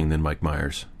threatening than Mike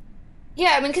Myers.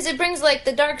 Yeah, I mean, because it brings, like,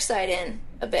 the dark side in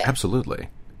a bit. Absolutely.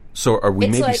 So are we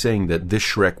maybe saying that this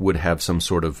Shrek would have some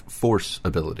sort of force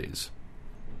abilities?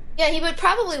 Yeah, he would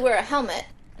probably wear a helmet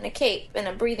and a cape and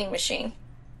a breathing machine.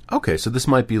 Okay, so this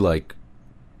might be like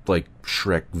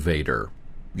Shrek Vader.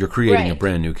 You're creating a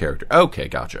brand new character. Okay,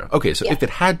 gotcha. Okay, so if it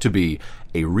had to be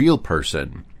a real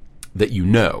person that you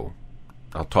know,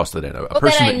 I'll toss that in. A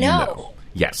person that you know.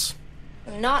 Yes.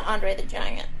 Not Andre the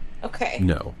Giant. Okay.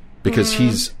 No, because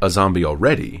he's a zombie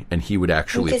already, and he would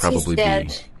actually probably be...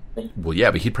 Well,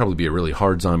 yeah, but he'd probably be a really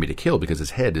hard zombie to kill because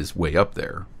his head is way up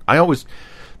there. I always...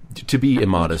 To be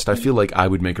immodest, I feel like I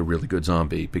would make a really good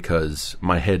zombie because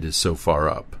my head is so far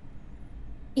up.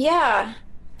 Yeah.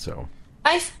 So...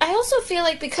 I also feel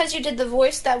like because you did that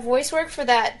voice work for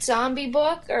that zombie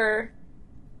book, or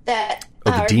that...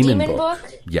 the demon book.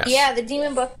 Yes. Yeah, the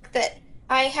demon book, that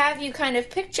I have you kind of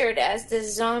pictured as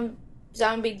this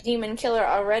zombie demon killer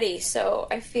already, so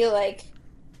I feel like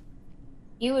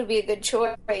you would be a good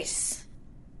choice.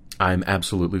 I'm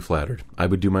absolutely flattered. I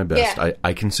would do my best. Yeah.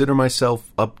 I consider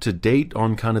myself up to date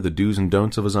on kind of the do's and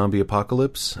don'ts of a zombie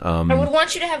apocalypse. I would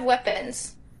want you to have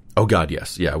weapons. Oh God,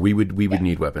 yes. Yeah, we would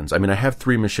need weapons. I mean, I have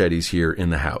 3 machetes here in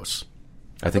the house.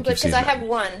 I think you've seen because I have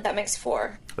 1. That makes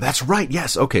 4. That's right,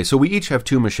 yes. Okay, so we each have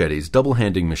 2 machetes,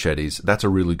 double-handing machetes. That's a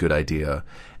really good idea.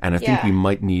 And I think we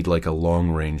might need, like, a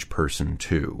long-range person,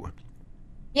 too.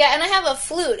 Yeah, and I have a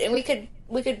flute, and we could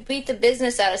beat the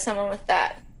business out of someone with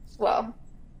that as well.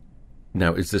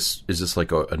 Now, is this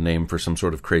like a name for some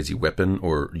sort of crazy weapon,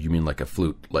 or you mean like a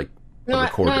flute, like a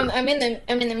recorder? No, I'm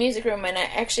in the music room, and I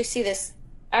actually see this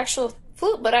actual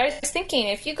flute, but I was thinking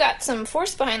if you got some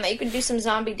force behind that, you could do some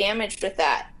zombie damage with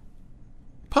that.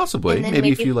 Possibly. Maybe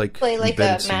if you play like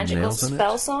a magical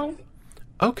spell song.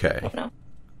 Okay. Oh,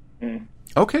 no.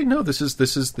 Okay, no, this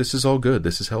is all good.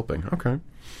 This is helping. Okay.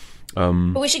 But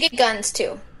we should get guns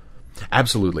too.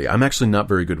 Absolutely. I'm actually not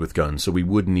very good with guns, so we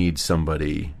would need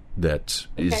somebody that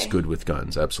is good with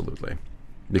guns, absolutely.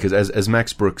 Because as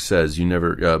Max Brooks says,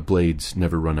 blades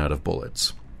never run out of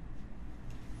bullets.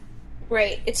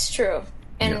 Right, it's true.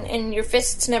 And your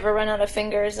fists never run out of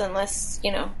fingers unless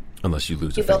you lose a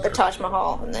finger. You built the Taj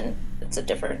Mahal, and then it's a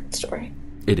different story.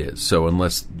 It is. So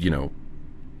unless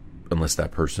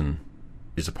that person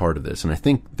is a part of this, and I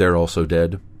think they're also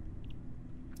dead,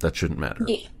 that shouldn't matter.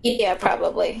 Yeah,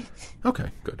 probably.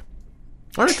 Okay, good.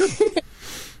 All right, good.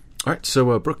 All right,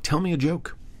 so Brooke, tell me a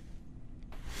joke.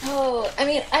 Oh, I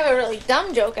mean, I have a really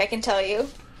dumb joke I can tell you.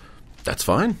 That's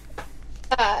fine.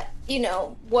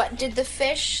 What did the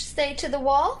fish say to the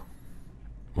wall?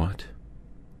 What?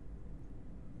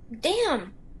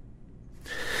 Damn.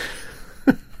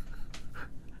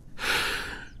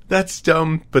 That's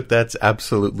dumb, but that's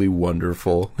absolutely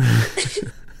wonderful.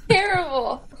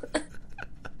 Terrible.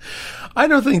 I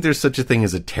don't think there's such a thing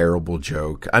as a terrible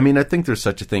joke. I mean, I think there's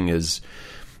such a thing as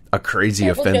a crazy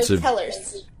offensive... Joke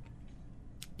tellers.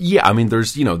 Yeah, I mean,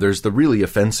 there's the really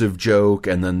offensive joke,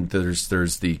 and then there's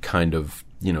the kind of,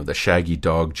 the shaggy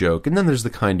dog joke, and then there's the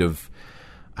kind of,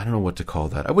 I don't know what to call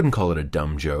that. I wouldn't call it a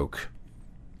dumb joke.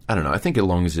 I don't know. I think as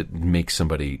long as it makes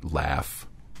somebody laugh.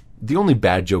 The only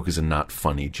bad joke is a not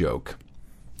funny joke.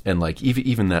 And, like,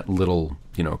 even that little,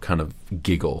 kind of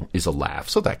giggle is a laugh,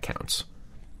 so that counts.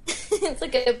 It's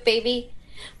like a baby.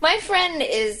 My friend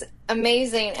is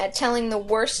amazing at telling the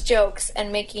worst jokes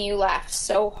and making you laugh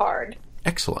so hard.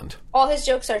 Excellent. All his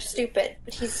jokes are stupid,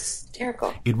 but he's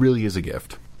hysterical. It really is a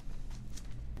gift.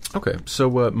 Okay, so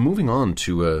moving on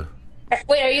to...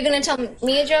 Wait, are you going to tell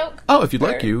me a joke? Oh, if you'd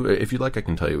like, I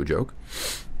can tell you a joke.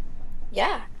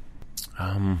 Yeah.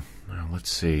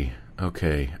 Let's see.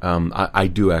 Okay, I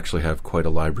do actually have quite a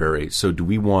library. So, do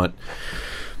we want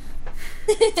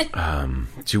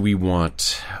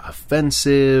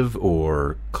offensive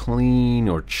or clean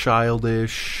or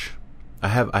childish? I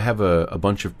have a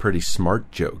bunch of pretty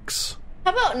smart jokes.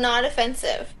 How about not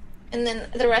offensive? And then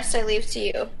the rest I leave to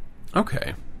you.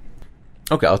 Okay.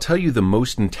 Okay, I'll tell you the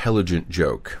most intelligent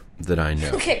joke that I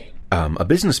know. Okay. A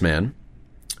businessman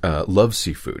loves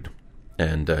seafood,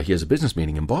 and he has a business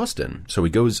meeting in Boston, so he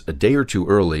goes a day or two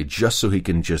early just so he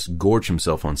can just gorge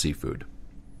himself on seafood.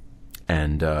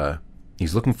 And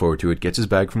he's looking forward to it, gets his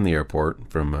bag from the airport,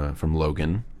 from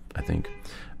Logan, I think.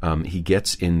 He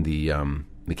gets in the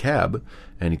cab,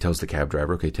 and he tells the cab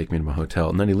driver, okay, take me to my hotel.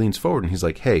 And then he leans forward, and he's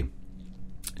like, hey,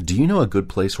 do you know a good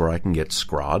place where I can get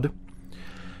scrod?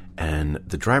 And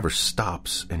the driver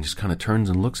stops and just kind of turns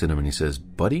and looks at him, and he says,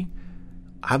 Buddy,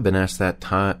 I've been asked that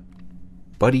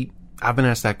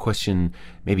question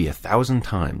maybe 1,000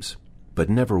 times, but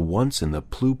never once in the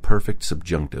pluperfect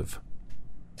subjunctive.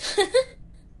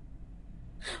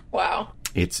 Wow.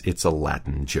 It's a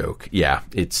Latin joke. Yeah,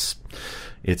 it's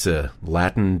a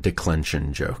Latin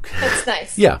declension joke. That's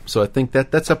nice. Yeah, so I think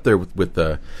that's up there with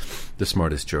the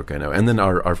smartest joke I know. And then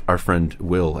our friend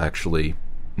Will actually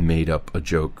made up a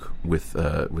joke with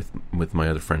my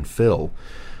other friend Phil.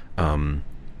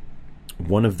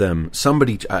 One of them,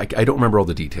 somebody, I don't remember all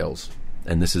the details,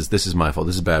 and this is my fault.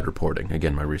 This is bad reporting.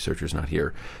 Again, my researcher's not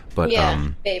here, but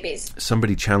babies.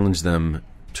 Somebody challenged them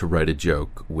to write a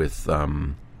joke with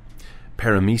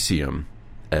paramecium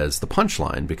as the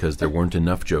punchline because there weren't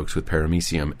enough jokes with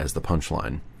paramecium as the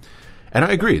punchline, and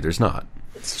I agree. There's not.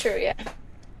 It's true, yeah.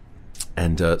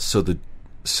 And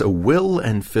so Will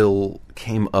and Phil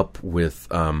came up with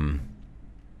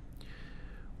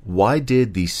why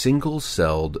did the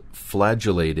single-celled,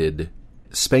 flagellated,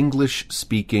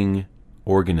 Spanglish-speaking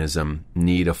organism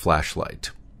need a flashlight?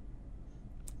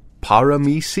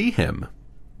 Paramecium.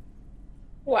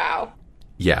 Wow.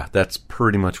 Yeah, that's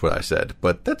pretty much what I said,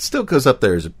 but that still goes up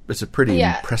there as a pretty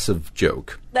impressive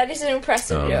joke. That is an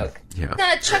impressive joke. Yeah. It's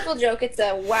not a chuckle joke, it's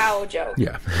a wow joke.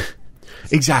 Yeah.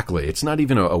 Exactly. It's not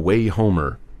even a way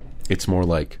Homer. It's more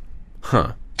like,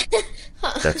 huh.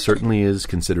 That certainly is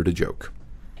considered a joke.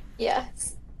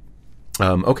 Yes.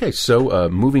 Okay, so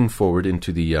moving forward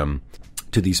into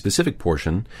the specific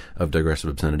portion of digressive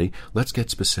obscenity, let's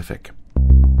get specific.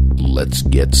 Let's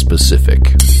get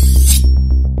specific.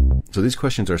 So these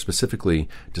questions are specifically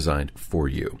designed for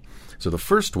you. So the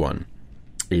first one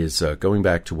is going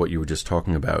back to what you were just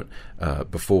talking about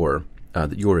before,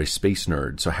 that you're a space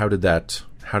nerd. So how did that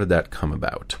come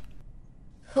about?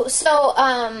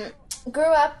 So,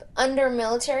 grew up under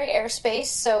military airspace,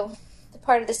 so the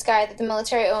part of the sky that the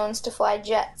military owns to fly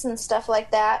jets and stuff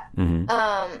like that.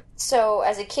 Mm-hmm. So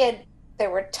as a kid, there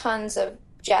were tons of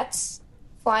jets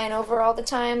flying over all the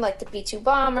time, like the B-2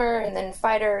 bomber, and then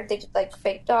fighter. They did like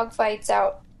fake dogfights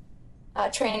out,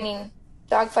 training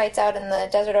dogfights out in the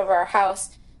desert over our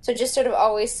house. So just sort of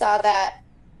always saw that.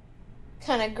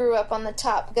 Kind of grew up on the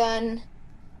Top Gun,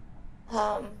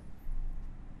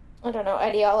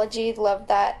 ideology, loved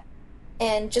that,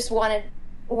 and just wanted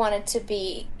to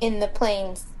be in the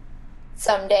planes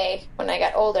someday when I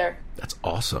got older. That's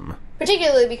awesome.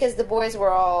 Particularly because the boys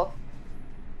were all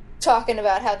talking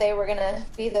about how they were going to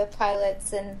be the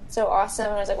pilots and so awesome,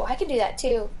 and I was like, well, I can do that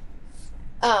too.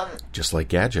 Just like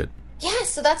Gadget. Yeah,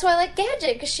 so that's why I like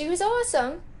Gadget, because she was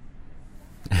awesome.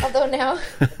 Although now.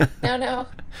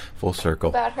 Full circle.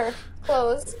 About her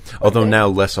clothes. Although now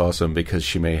less awesome because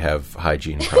she may have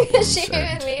hygiene problems. She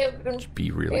may have been,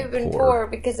 be really may have been poor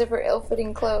because of her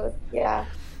ill-fitting clothes. Yeah.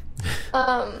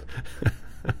 And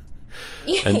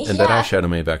that eyeshadow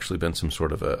may have actually been some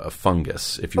sort of a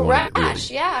fungus if you want to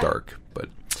get really dark. But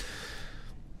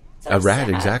so a rat,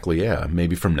 exactly, yeah.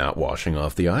 Maybe from not washing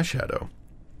off the eyeshadow.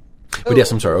 But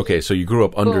yes, I'm sorry. Okay, so you grew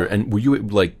up under, and were you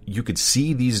like you could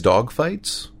see these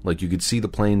dogfights? Like you could see the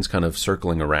planes kind of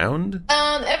circling around?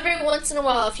 Every once in a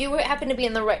while, if you happen to be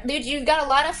in the right, dude, you got a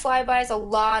lot of flybys, a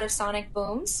lot of sonic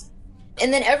booms,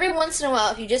 and then every once in a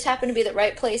while, if you just happen to be at the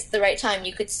right place at the right time,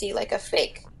 you could see like a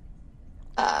fake,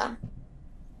 a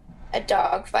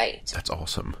dogfight. That's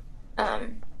awesome. I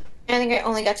think I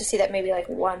only got to see that maybe like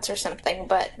once or something,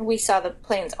 but we saw the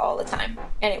planes all the time,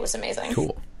 and it was amazing.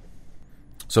 Cool.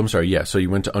 So I'm sorry, yeah, so you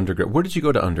went to undergrad. Where did you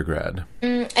go to undergrad?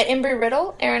 At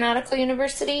Embry-Riddle Aeronautical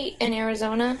University in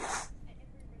Arizona.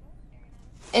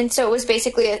 And so it was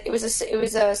basically, it was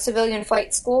a civilian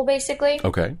flight school, basically.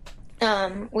 Okay.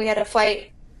 We had a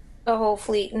whole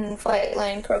fleet and flight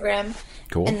line program.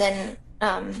 Cool. And then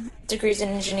degrees in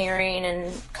engineering and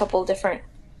a couple different,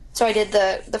 so I did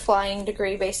the flying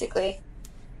degree, basically.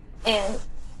 And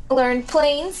learned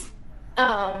planes.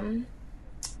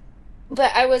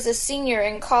 But I was a senior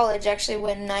in college, actually,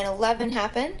 when 9/11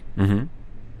 happened. Mm-hmm.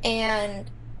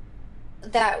 And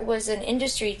that was an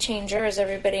industry changer, as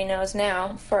everybody knows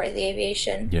now, for the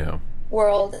aviation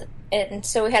world. And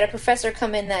so we had a professor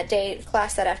come in that day,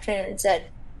 class that afternoon, and said,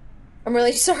 "I'm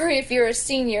really sorry if you're a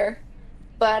senior,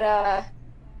 but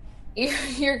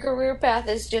your career path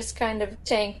is just kind of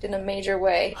tanked in a major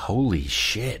way." Holy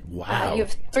shit, wow. You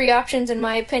have 3 options, in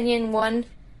my opinion. 1,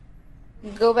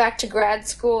 go back to grad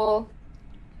school.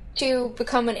 2,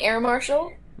 become an air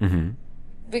marshal. Mm-hmm.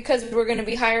 Because we're going to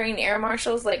be hiring air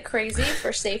marshals like crazy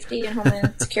for safety and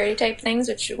homeland security type things,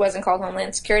 which wasn't called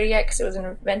homeland security yet because it wasn't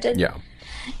invented. Yeah.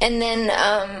 And then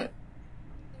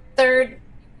 3rd,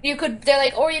 they're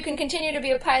like, or you can continue to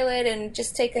be a pilot and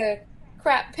just take a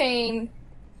crap paying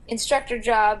instructor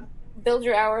job, build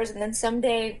your hours, and then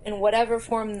someday, in whatever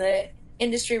form the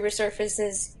industry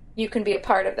resurfaces, you can be a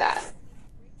part of that.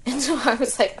 And so I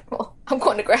was like, well, I'm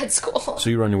going to grad school.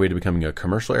 So you were on your way to becoming a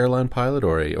commercial airline pilot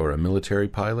or a military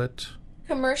pilot?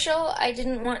 Commercial. I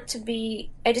didn't want to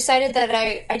be... I decided that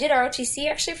I did ROTC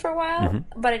actually for a while,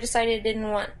 but I decided I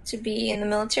didn't want to be in the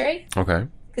military. Okay.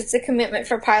 Because the commitment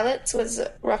for pilots was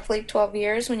roughly 12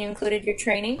 years when you included your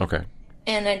training. Okay.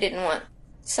 And I didn't want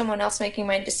someone else making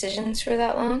my decisions for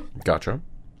that long. Gotcha.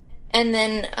 And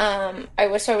then I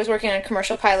was working on a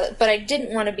commercial pilot, but I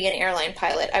didn't want to be an airline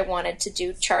pilot. I wanted to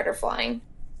do charter flying.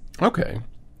 Okay.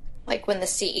 Like when the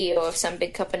CEO of some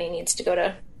big company needs to go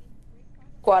to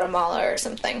Guatemala or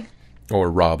something. Or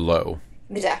Rob Lowe.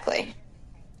 Exactly.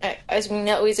 As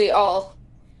we all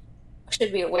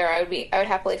should be aware, I would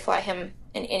happily fly him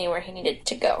in anywhere he needed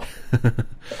to go.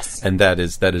 Yes. And that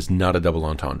is not a double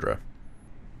entendre.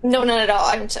 No, not at all.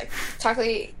 I'm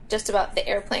talking just about the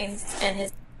airplanes and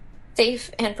his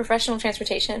safe and professional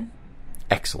transportation.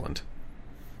 Excellent.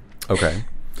 Okay.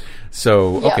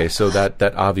 So, Yeah. okay, so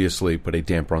that obviously put a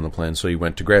damper on the plan. So you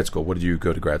went to grad school. What did you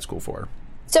go to grad school for?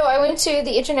 So I went to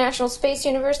the International Space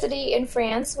University in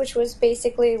France, which was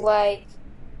basically like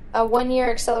a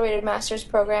 1-year accelerated master's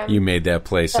program. You made that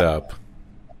place up.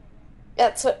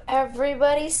 That's what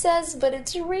everybody says, but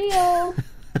it's real.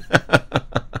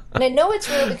 And I know it's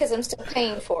real because I'm still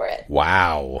paying for it.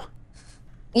 Wow.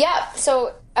 Yeah,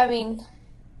 so, I mean,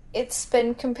 it's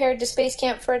been compared to Space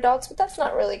Camp for adults, but that's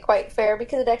not really quite fair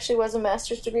because it actually was a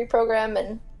master's degree program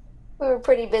and we were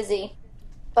pretty busy.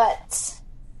 But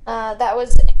that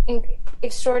was an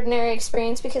extraordinary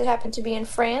experience because it happened to be in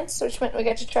France, which meant we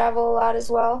got to travel a lot as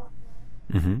well.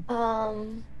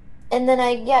 Mm-hmm. And then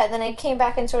I came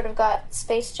back and sort of got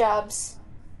space jobs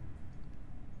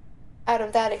out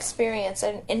of that experience,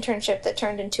 an internship that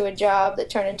turned into a job, that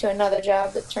turned into another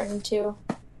job, that turned into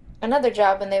another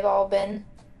job, and they've all been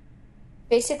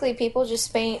basically people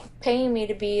just paying me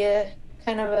to be a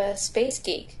kind of a space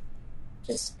geek.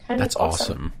 Just kind That's of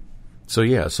awesome. So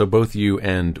yeah, so both you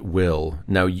and Will.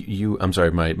 Now you I'm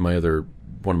sorry, my other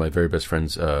one of my very best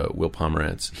friends, Will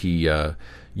Pomerantz.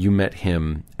 You met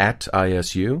him at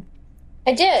ISU?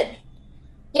 I did.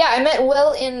 Yeah, I met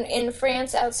Will in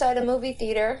France outside a movie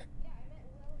theater.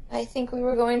 I think we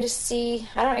were going to see,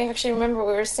 I don't actually remember what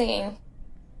we were seeing.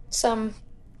 Some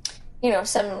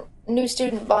new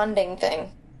student bonding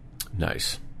thing.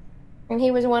 Nice. And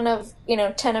he was one of,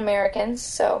 10 Americans,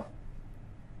 so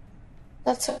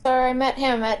that's where I met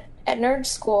him, at nerd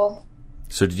school.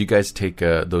 So did you guys take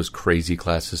those crazy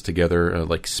classes together,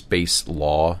 like space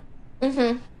law?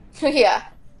 Mm-hmm. Yeah.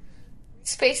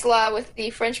 Space law with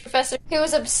the French professor. He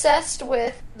was obsessed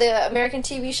with the American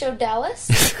TV show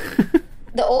Dallas.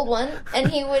 The old one, and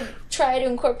he would try to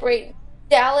incorporate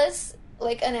Dallas,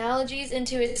 like, analogies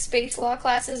into his space law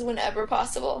classes whenever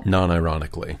possible.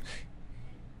 Non-ironically.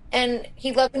 And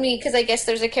he loved me because I guess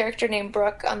there's a character named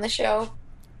Brooke on the show,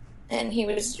 and he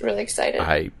was really excited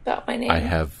about my name. I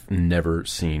have never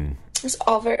seen It's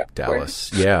all very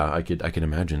Dallas. Awkward. Yeah, I can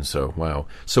imagine. So wow.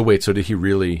 So wait, so did he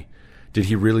really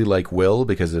like Will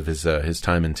because of his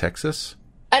time in Texas?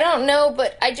 I don't know,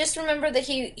 but I just remember that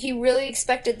he really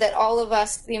expected that all of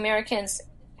us, the Americans,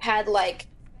 had, like,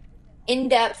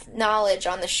 in-depth knowledge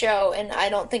on the show, and I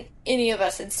don't think any of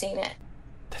us had seen it.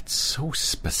 That's so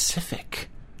specific.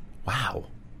 Wow.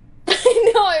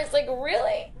 I know, I was like,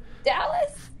 really?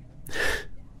 Dallas?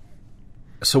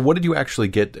 So what did you actually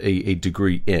get a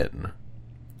degree in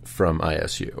from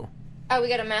ISU? We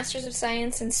got a Master's of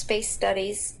Science in Space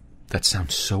Studies. That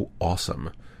sounds so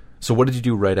awesome. So what did you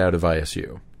do right out of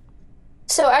ISU?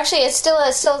 So actually, it's still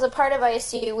as a part of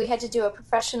ISU, we had to do a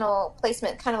professional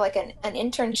placement, kind of like an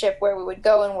internship where we would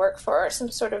go and work for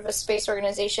some sort of a space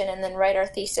organization and then write our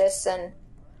thesis and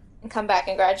come back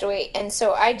and graduate. And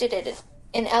so I did it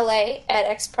in LA at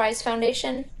X Prize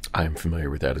Foundation. I'm familiar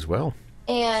with that as well.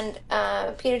 And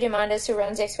Peter Diamandis, who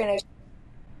runs the X Foundation,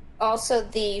 also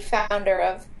the founder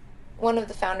of one of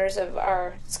the founders of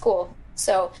our school.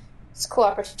 So it's a cool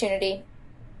opportunity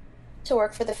to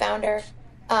work for the founder.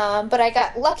 But I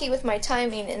got lucky with my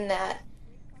timing in that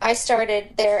I started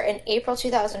there in April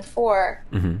 2004,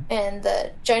 and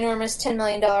the ginormous $10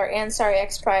 million Ansari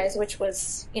X Prize, which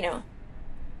was,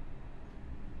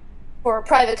 for a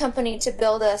private company to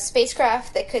build a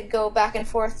spacecraft that could go back and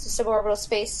forth to suborbital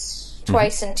space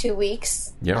twice in 2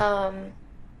 weeks,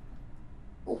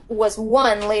 was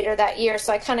won later that year.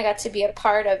 So I kind of got to be a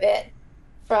part of it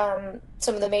from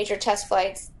some of the major test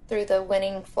flights through the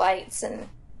winning flights, and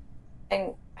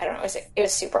I don't know, it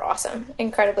was super awesome,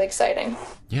 incredibly exciting.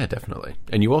 Yeah, definitely.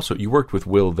 And you worked with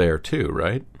Will there too,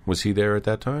 right? Was he there at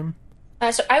that time?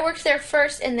 So I worked there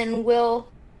first, and then Will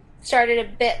started a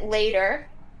bit later.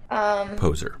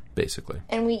 Poser, basically.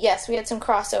 And we had some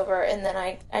crossover, and then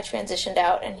I transitioned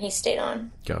out, and he stayed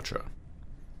on. Gotcha.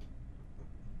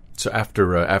 So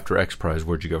after X Prize,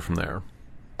 where'd you go from there?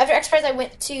 After X Prize, I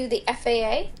went to the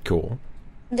FAA. Cool.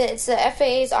 It's the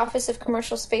FAA's Office of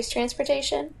Commercial Space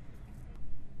Transportation.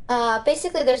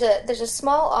 Basically, there's a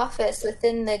small office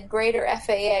within the greater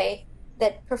FAA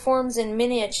that performs in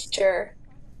miniature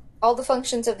all the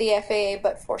functions of the FAA,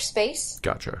 but for space.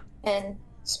 Gotcha. And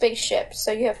spaceships.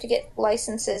 So you have to get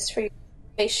licenses for your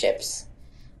spaceships.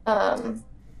 And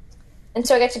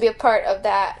so I got to be a part of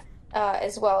that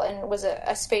as well, and was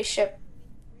a spaceship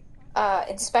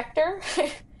inspector.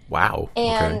 Wow.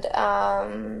 And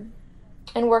okay.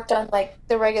 And worked on like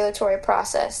the regulatory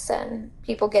process and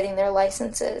people getting their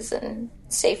licenses and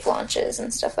safe launches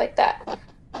and stuff like that.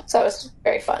 So it was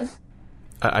very fun.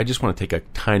 I just want to take a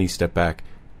tiny step back.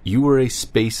 You were a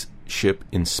spaceship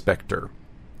inspector.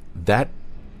 That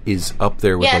is up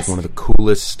there with like one of the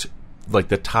coolest, like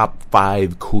the top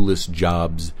 5 coolest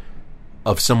jobs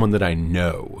of someone that I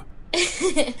know.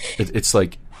 It's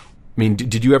like, I mean,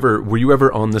 were you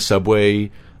ever on the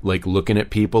subway like looking at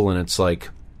people and it's like,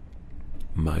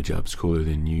 my job's cooler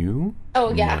than you?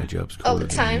 Oh, yeah. My job's cooler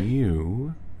than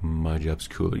you. My job's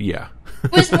cooler. Yeah.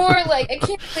 It was more like, I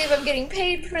can't believe I'm getting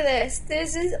paid for this.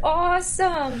 This is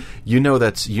awesome.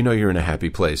 You're in a happy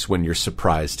place when you're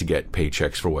surprised to get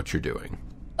paychecks for what you're doing.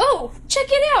 Oh, check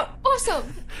it out.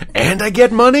 Awesome. And I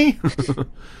get money?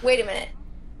 Wait a minute.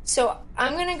 So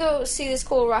I'm going to go see this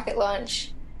cool rocket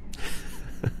launch.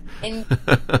 And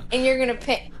you're going to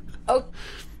pay. Oh,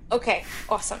 okay.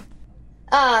 Awesome.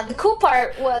 The cool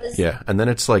part was... Yeah, and then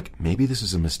it's like, maybe this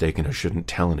is a mistake and I shouldn't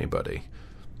tell anybody.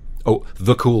 Oh,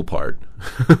 the cool part.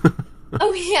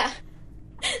 Oh, yeah.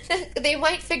 They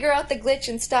might figure out the glitch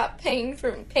and stop paying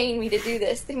me to do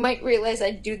this. They might realize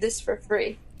I do this for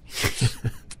free.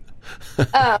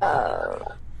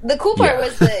 The cool part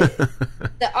was that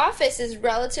the office is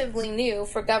relatively new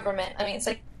for government. I mean, it's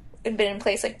like it'd been in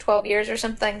place like 12 years or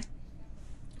something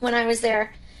when I was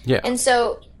there. Yeah. And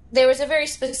so there was a very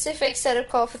specific set of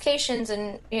qualifications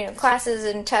and classes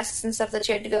and tests and stuff that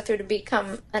you had to go through to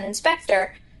become an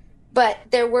inspector, but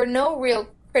there were no real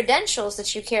credentials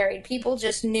that you carried. People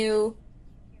just knew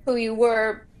who you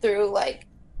were through like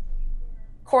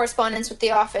correspondence with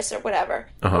the office or whatever.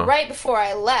 But right before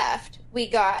I left, we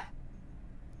got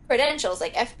credentials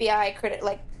like FBI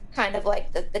like kind of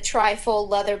like the tri-fold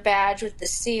leather badge with the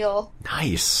seal.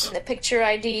 Nice. And the picture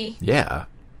ID. Yeah.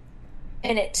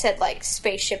 And it said, like,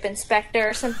 spaceship inspector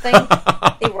or something.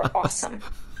 They were awesome.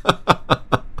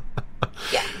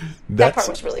 Yeah. That part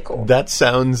was really cool. That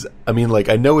sounds... I mean, like,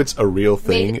 I know it's a real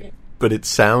thing, but it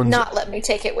sounds... Not let me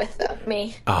take it with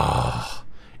me. Ah.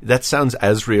 That sounds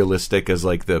as realistic as,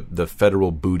 like, the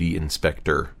federal booty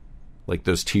inspector. Like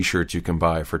those T-shirts you can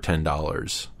buy for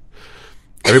 $10.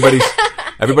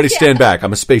 Everybody stand back.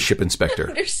 I'm a spaceship inspector.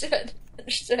 Understood.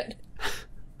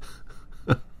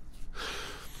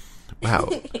 Wow.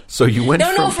 So you went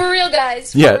No, for real,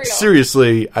 guys. For real.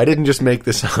 Seriously, I didn't just make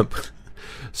this up.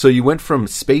 So you went from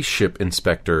spaceship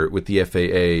inspector with the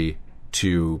FAA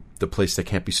to the place that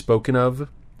can't be spoken of,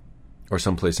 or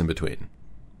someplace in between?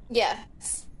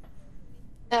 Yes.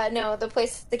 No, the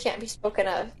place that can't be spoken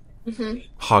of.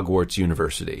 Mm-hmm. Hogwarts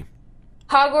University.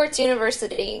 Hogwarts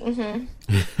University. Mm-hmm.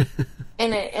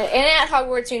 and at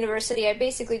Hogwarts University, I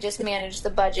basically just managed the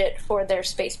budget for their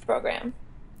space program.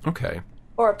 Okay.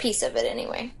 Or a piece of it,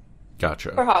 anyway.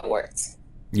 Gotcha. For Hogwarts.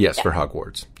 Yes, yeah. For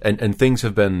Hogwarts. And things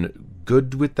have been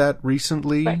good with that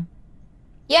recently? Right.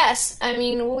 Yes. I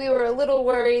mean, we were a little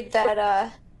worried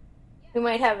that we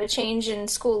might have a change in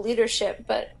school leadership,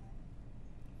 but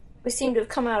we seem to have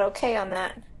come out okay on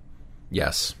that.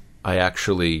 Yes. I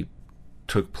actually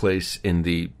took place in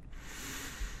the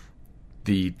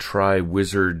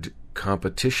Tri-Wizard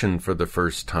competition for the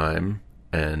first time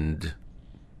and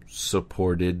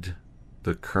supported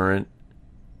the current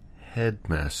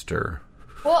headmaster.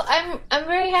 Well, I'm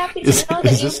very happy to know that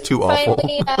this you too awful?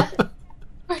 finally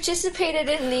participated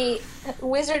in the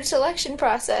wizard selection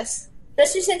process,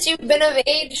 especially since you've been of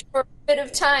age for a bit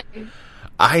of time.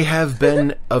 I have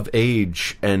been of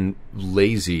age and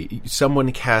lazy.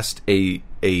 Someone cast an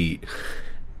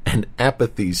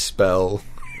apathy spell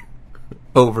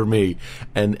over me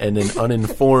and an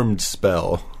uninformed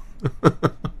spell.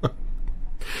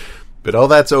 But all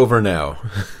that's over now.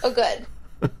 Oh, good.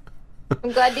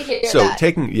 I'm glad to hear so that.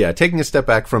 taking a step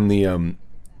back from the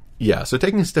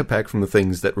taking a step back from the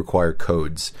things that require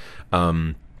codes.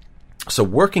 So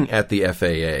working at the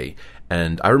FAA,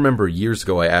 and I remember years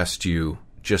ago I asked you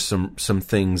just some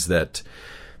things that,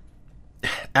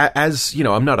 as you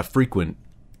know, I'm not a frequent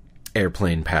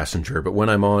airplane passenger, but when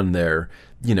I'm on there,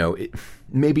 you know,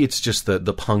 maybe it's just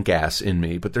the punk ass in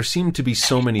me, but there seem to be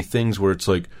so many things where it's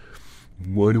like,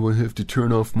 why do I have to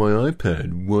turn off my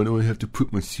iPad? Why do I have to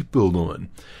put my seatbelt on?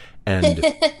 And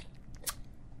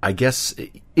I guess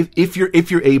if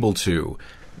you're able to,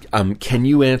 can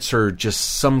you answer just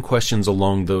some questions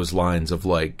along those lines of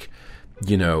like,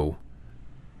 you know,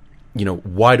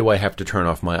 why do I have to turn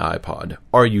off my iPod?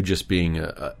 Are you just being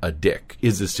a dick?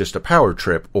 Is this just a power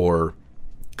trip, or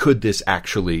could this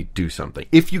actually do something?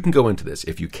 If you can go into this.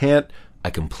 If you can't, I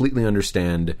completely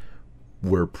understand.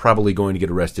 We're probably going to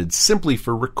get arrested simply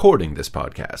for recording this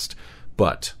podcast.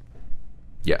 But,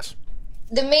 yes.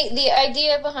 The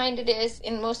idea behind it is,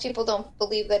 and most people don't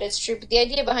believe that it's true, but the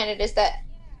idea behind it is that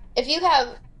if you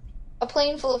have a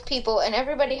plane full of people and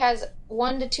everybody has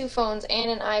 1 to 2 phones and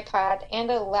an iPad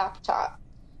and a laptop,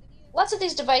 lots of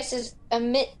these devices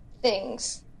emit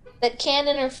things that can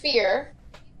interfere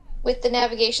with the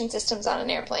navigation systems on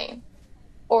an airplane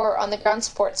or on the ground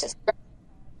support system.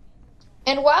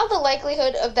 And while the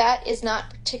likelihood of that is not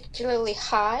particularly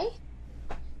high,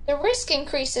 the risk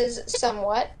increases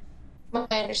somewhat, my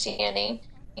understanding,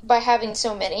 by having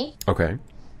so many. Okay.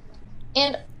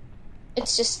 And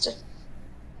it's just,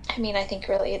 I mean, I think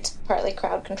really it's partly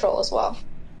crowd control as well.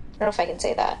 I don't know if I can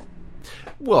say that.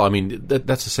 Well, I mean,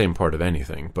 that's the same part of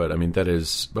anything, but I mean, that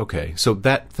is, okay. So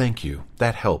thank you.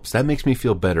 That helps. That makes me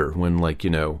feel better when, like,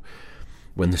 you know,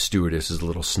 when the stewardess is a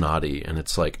little snotty and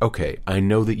it's like, okay, I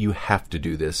know that you have to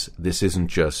do this. This isn't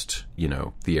just, you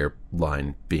know, the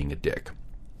airline being a dick.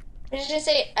 I was just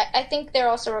say, I think they're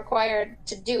also required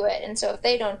to do it, and so if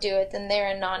they don't do it, then they're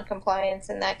in non-compliance,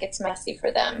 and that gets messy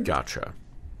for them. Gotcha.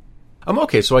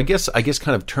 Okay, so I guess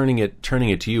kind of turning it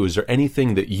to you, is there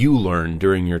anything that you learned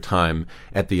during your time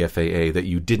at the FAA that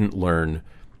you didn't learn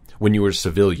when you were a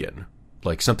civilian?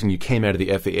 Like something you came out of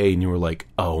the FAA and you were like,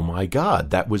 oh my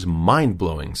God, that was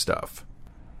mind-blowing stuff.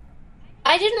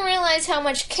 I didn't realize how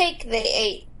much cake they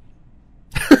ate.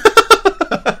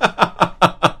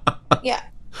 Yeah.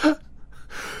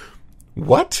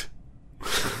 What?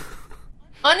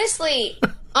 Honestly,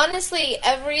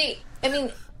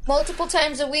 multiple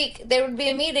times a week there would be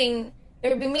a meeting, there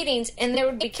would be meetings, and there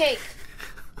would be cake.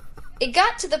 It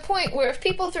got to the point where if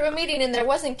people threw a meeting and there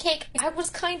wasn't cake, I was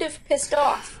kind of pissed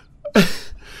off.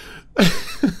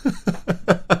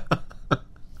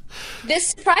 This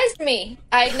surprised me.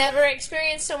 I'd never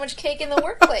experienced so much cake in the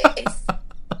workplace.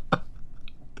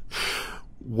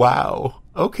 Wow.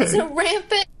 Okay. It's a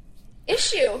rampant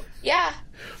issue. Yeah.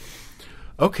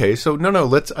 Okay, so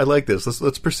I like this.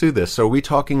 Let's pursue this. So are we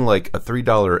talking like a $3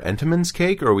 Entenmann's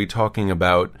cake, or are we talking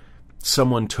about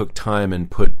someone took time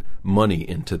and put money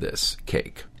into this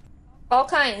cake? All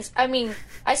kinds. I mean,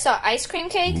 I saw ice cream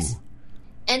cakes,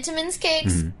 Entenmann's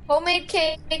cakes, homemade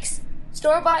cakes,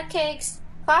 store-bought cakes,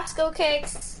 Costco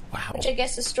cakes. Wow. Which I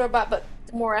guess is store-bought, but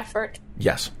more effort.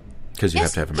 Yes, because you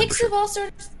have to have a membership. Cakes of all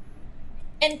sorts.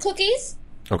 And cookies.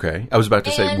 Okay. I was about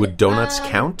to say, would donuts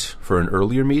count for an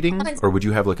earlier meeting? Or would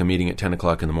you have like a meeting at 10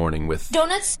 o'clock in the morning with...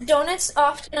 Donuts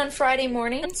often on Friday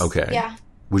mornings. Okay. Yeah.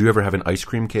 Would you ever have an ice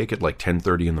cream cake at like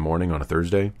 10:30 in the morning on a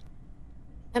Thursday?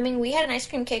 I mean, we had an ice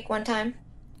cream cake one time.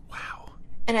 Wow.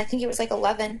 And I think it was like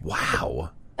 11.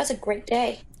 Wow. That's a great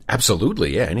day.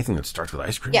 Absolutely, yeah. Anything that starts with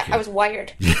ice cream cake. I was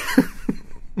wired.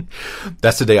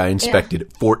 That's the day I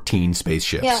inspected 14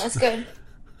 spaceships. Yeah, that's good.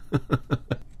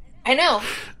 I know.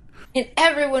 And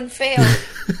everyone failed.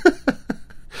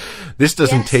 This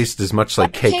doesn't taste as much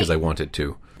like cake as I want it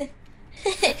to.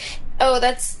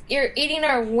 Oh, you're eating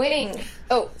our wing.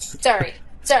 Oh, sorry.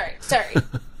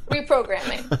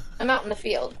 Reprogramming. I'm out in the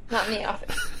field, not in the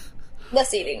office.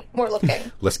 Less eating, more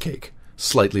looking. Less cake.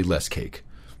 Slightly less cake.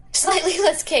 Slightly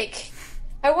less cake.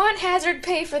 I want hazard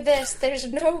pay for this.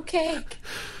 There's no cake.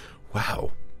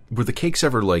 Wow. Were the cakes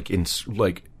ever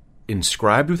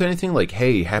inscribed with anything? Like,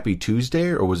 hey, happy Tuesday?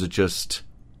 Or was it just,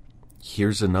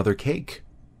 here's another cake?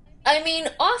 I mean,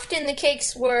 often the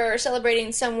cakes were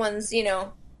celebrating someone's,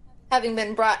 having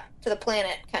been brought to the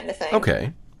planet kind of thing.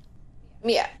 Okay.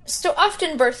 Yeah. So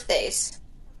often birthdays.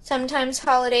 Sometimes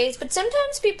holidays. But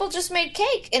sometimes people just made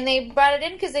cake and they brought it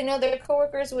in because they know their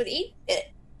coworkers would eat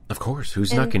it. Of course.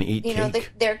 Who's not going to eat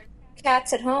cake? Their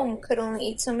cats at home could only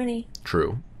eat so many.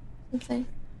 True. Something.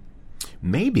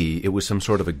 Maybe it was some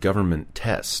sort of a government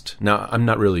test. Now, I'm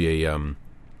not really a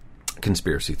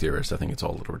conspiracy theorist. I think it's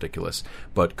all a little ridiculous.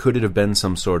 But could it have been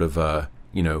some sort of,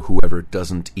 whoever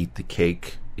doesn't eat the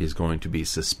cake is going to be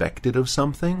suspected of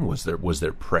something? Was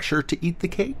there pressure to eat the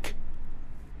cake?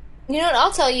 You know what?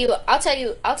 I'll tell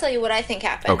you what I think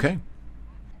happened. Okay.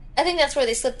 I think that's where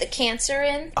they slipped the cancer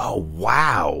in. Oh,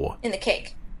 wow. In the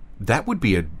cake.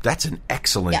 That's an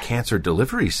excellent cancer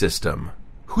delivery system.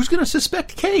 Who's going to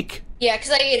suspect cake? Yeah,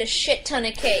 because I ate a shit ton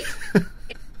of cake.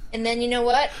 And then you know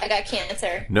what? I got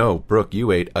cancer. No, Brooke,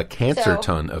 you ate a cancer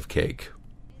ton of cake.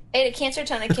 I ate a cancer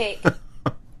ton of cake.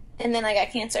 And then I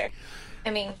got cancer. I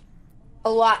mean,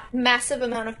 massive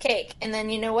amount of cake. And then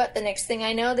you know what? The next thing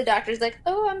I know, the doctor's like,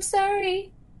 oh, I'm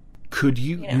sorry. Could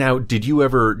now, did you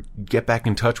ever get back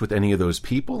in touch with any of those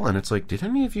people? And it's like, did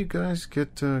any of you guys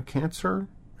get cancer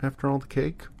after all the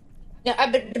cake? No,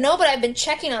 but I've been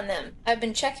checking on them.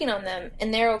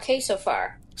 And they're okay so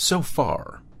far. So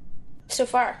far.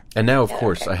 And now, of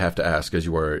course, okay. I have to ask, as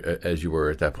you were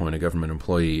at that point a government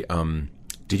employee,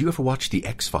 did you ever watch The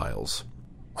X-Files?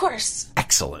 Of course.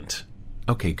 Excellent.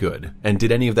 Okay, good. And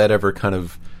did any of that ever kind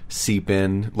of seep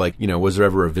in? Like, was there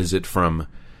ever a visit from,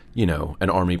 an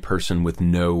army person with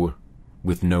no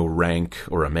rank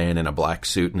or a man in a black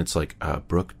suit, and it's like,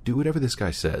 Brooke, do whatever this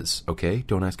guy says, okay?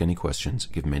 Don't ask any questions.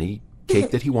 Give him any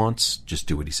cake that he wants. Just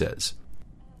do what he says.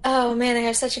 Oh, man, I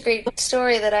have such a great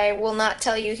story that I will not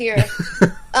tell you here.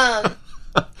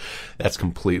 That's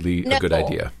completely a good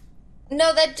idea.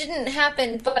 No, that didn't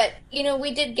happen, but,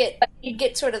 you'd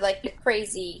get sort of like the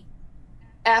crazy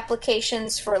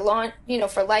applications for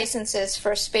for licenses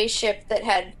for a spaceship that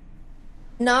had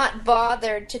not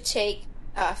bothered to take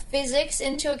physics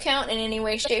into account in any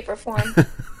way, shape, or form.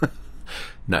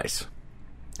 Nice.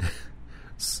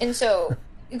 And so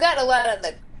you got a lot of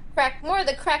more of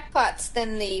the crackpots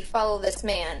than the follow this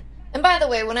man. And by the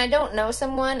way, when I don't know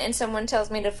someone and someone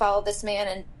tells me to follow this man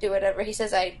and do whatever he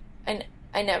says, I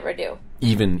never do.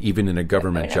 Even in a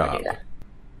government job.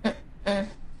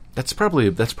 That's probably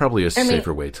a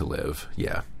safer way to live.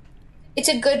 Yeah. It's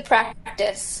a good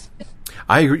practice.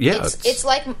 I agree. Yeah. It's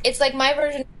like my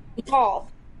version of Paul.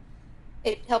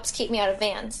 It helps keep me out of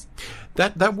vans.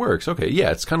 That works. Okay.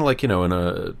 Yeah, it's kind of like,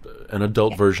 an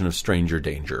adult version of stranger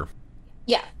danger.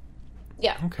 Yeah.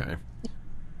 Yeah. Okay.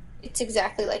 It's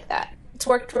exactly like that. It's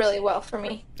worked really well for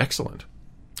me. Excellent.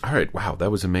 All right. Wow, that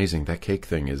was amazing. That cake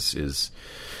thing is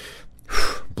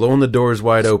blowing the doors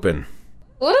wide open.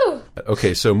 Woo!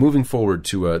 Okay, so moving forward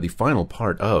to the final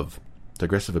part of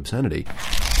Digressive Obscenity.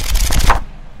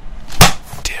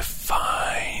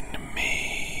 Define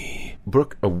me.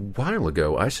 Brooke, a while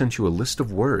ago, I sent you a list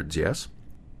of words, yes?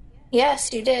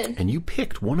 Yes, you did. And you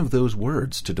picked one of those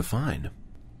words to define.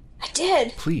 I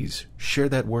did. Please, share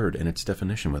that word and its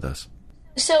definition with us.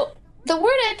 So, the word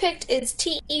I picked is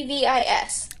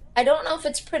Tevis. I don't know if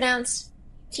it's pronounced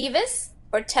Tevis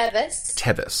or Tevis.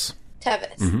 Tevis.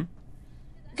 Mm-hmm.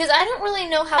 Because I don't really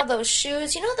know how those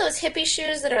shoes, those hippie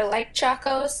shoes that are like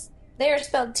Chacos? They are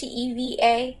spelled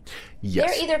Teva. Yes.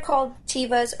 They're either called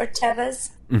Tevas or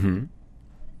Tevas. Mm-hmm.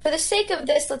 For the sake of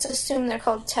this, let's assume they're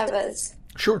called Tevas.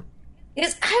 Sure.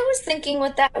 Because I was thinking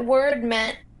what that word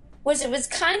meant was it was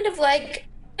kind of like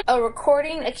a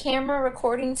camera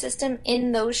recording system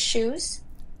in those shoes.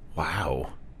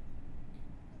 Wow.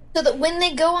 So that when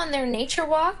they go on their nature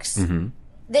walks, mm-hmm.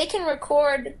 they can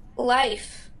record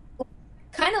life.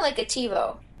 Kind of like a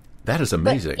TiVo. That is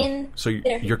amazing. So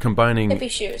you're combining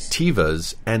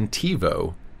Tevas and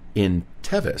TiVo in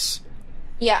Tevis.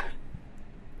 Yeah.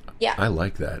 Yeah. I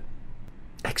like that.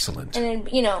 Excellent. And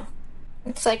then,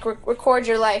 it's like record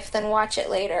your life, then watch it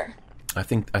later. I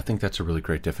think that's a really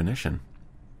great definition.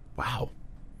 Wow.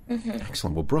 Mm-hmm.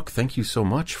 Excellent. Well, Brooke, thank you so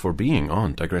much for being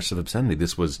on Digressive Obscenity.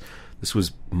 This was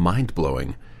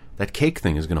mind-blowing. That cake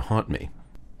thing is going to haunt me.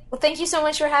 Well, thank you so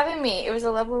much for having me. It was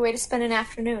a lovely way to spend an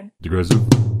afternoon. Digressive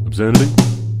Obscenity?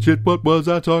 Shit, what was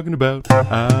I talking about?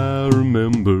 I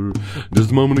remember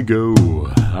just a moment ago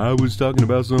I was talking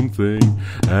about something,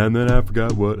 and then I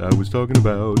forgot what I was talking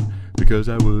about because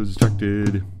I was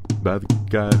distracted by the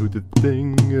guy who did the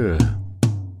thing.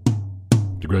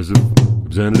 Digressive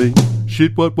Obscenity?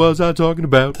 Shit, what was I talking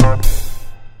about?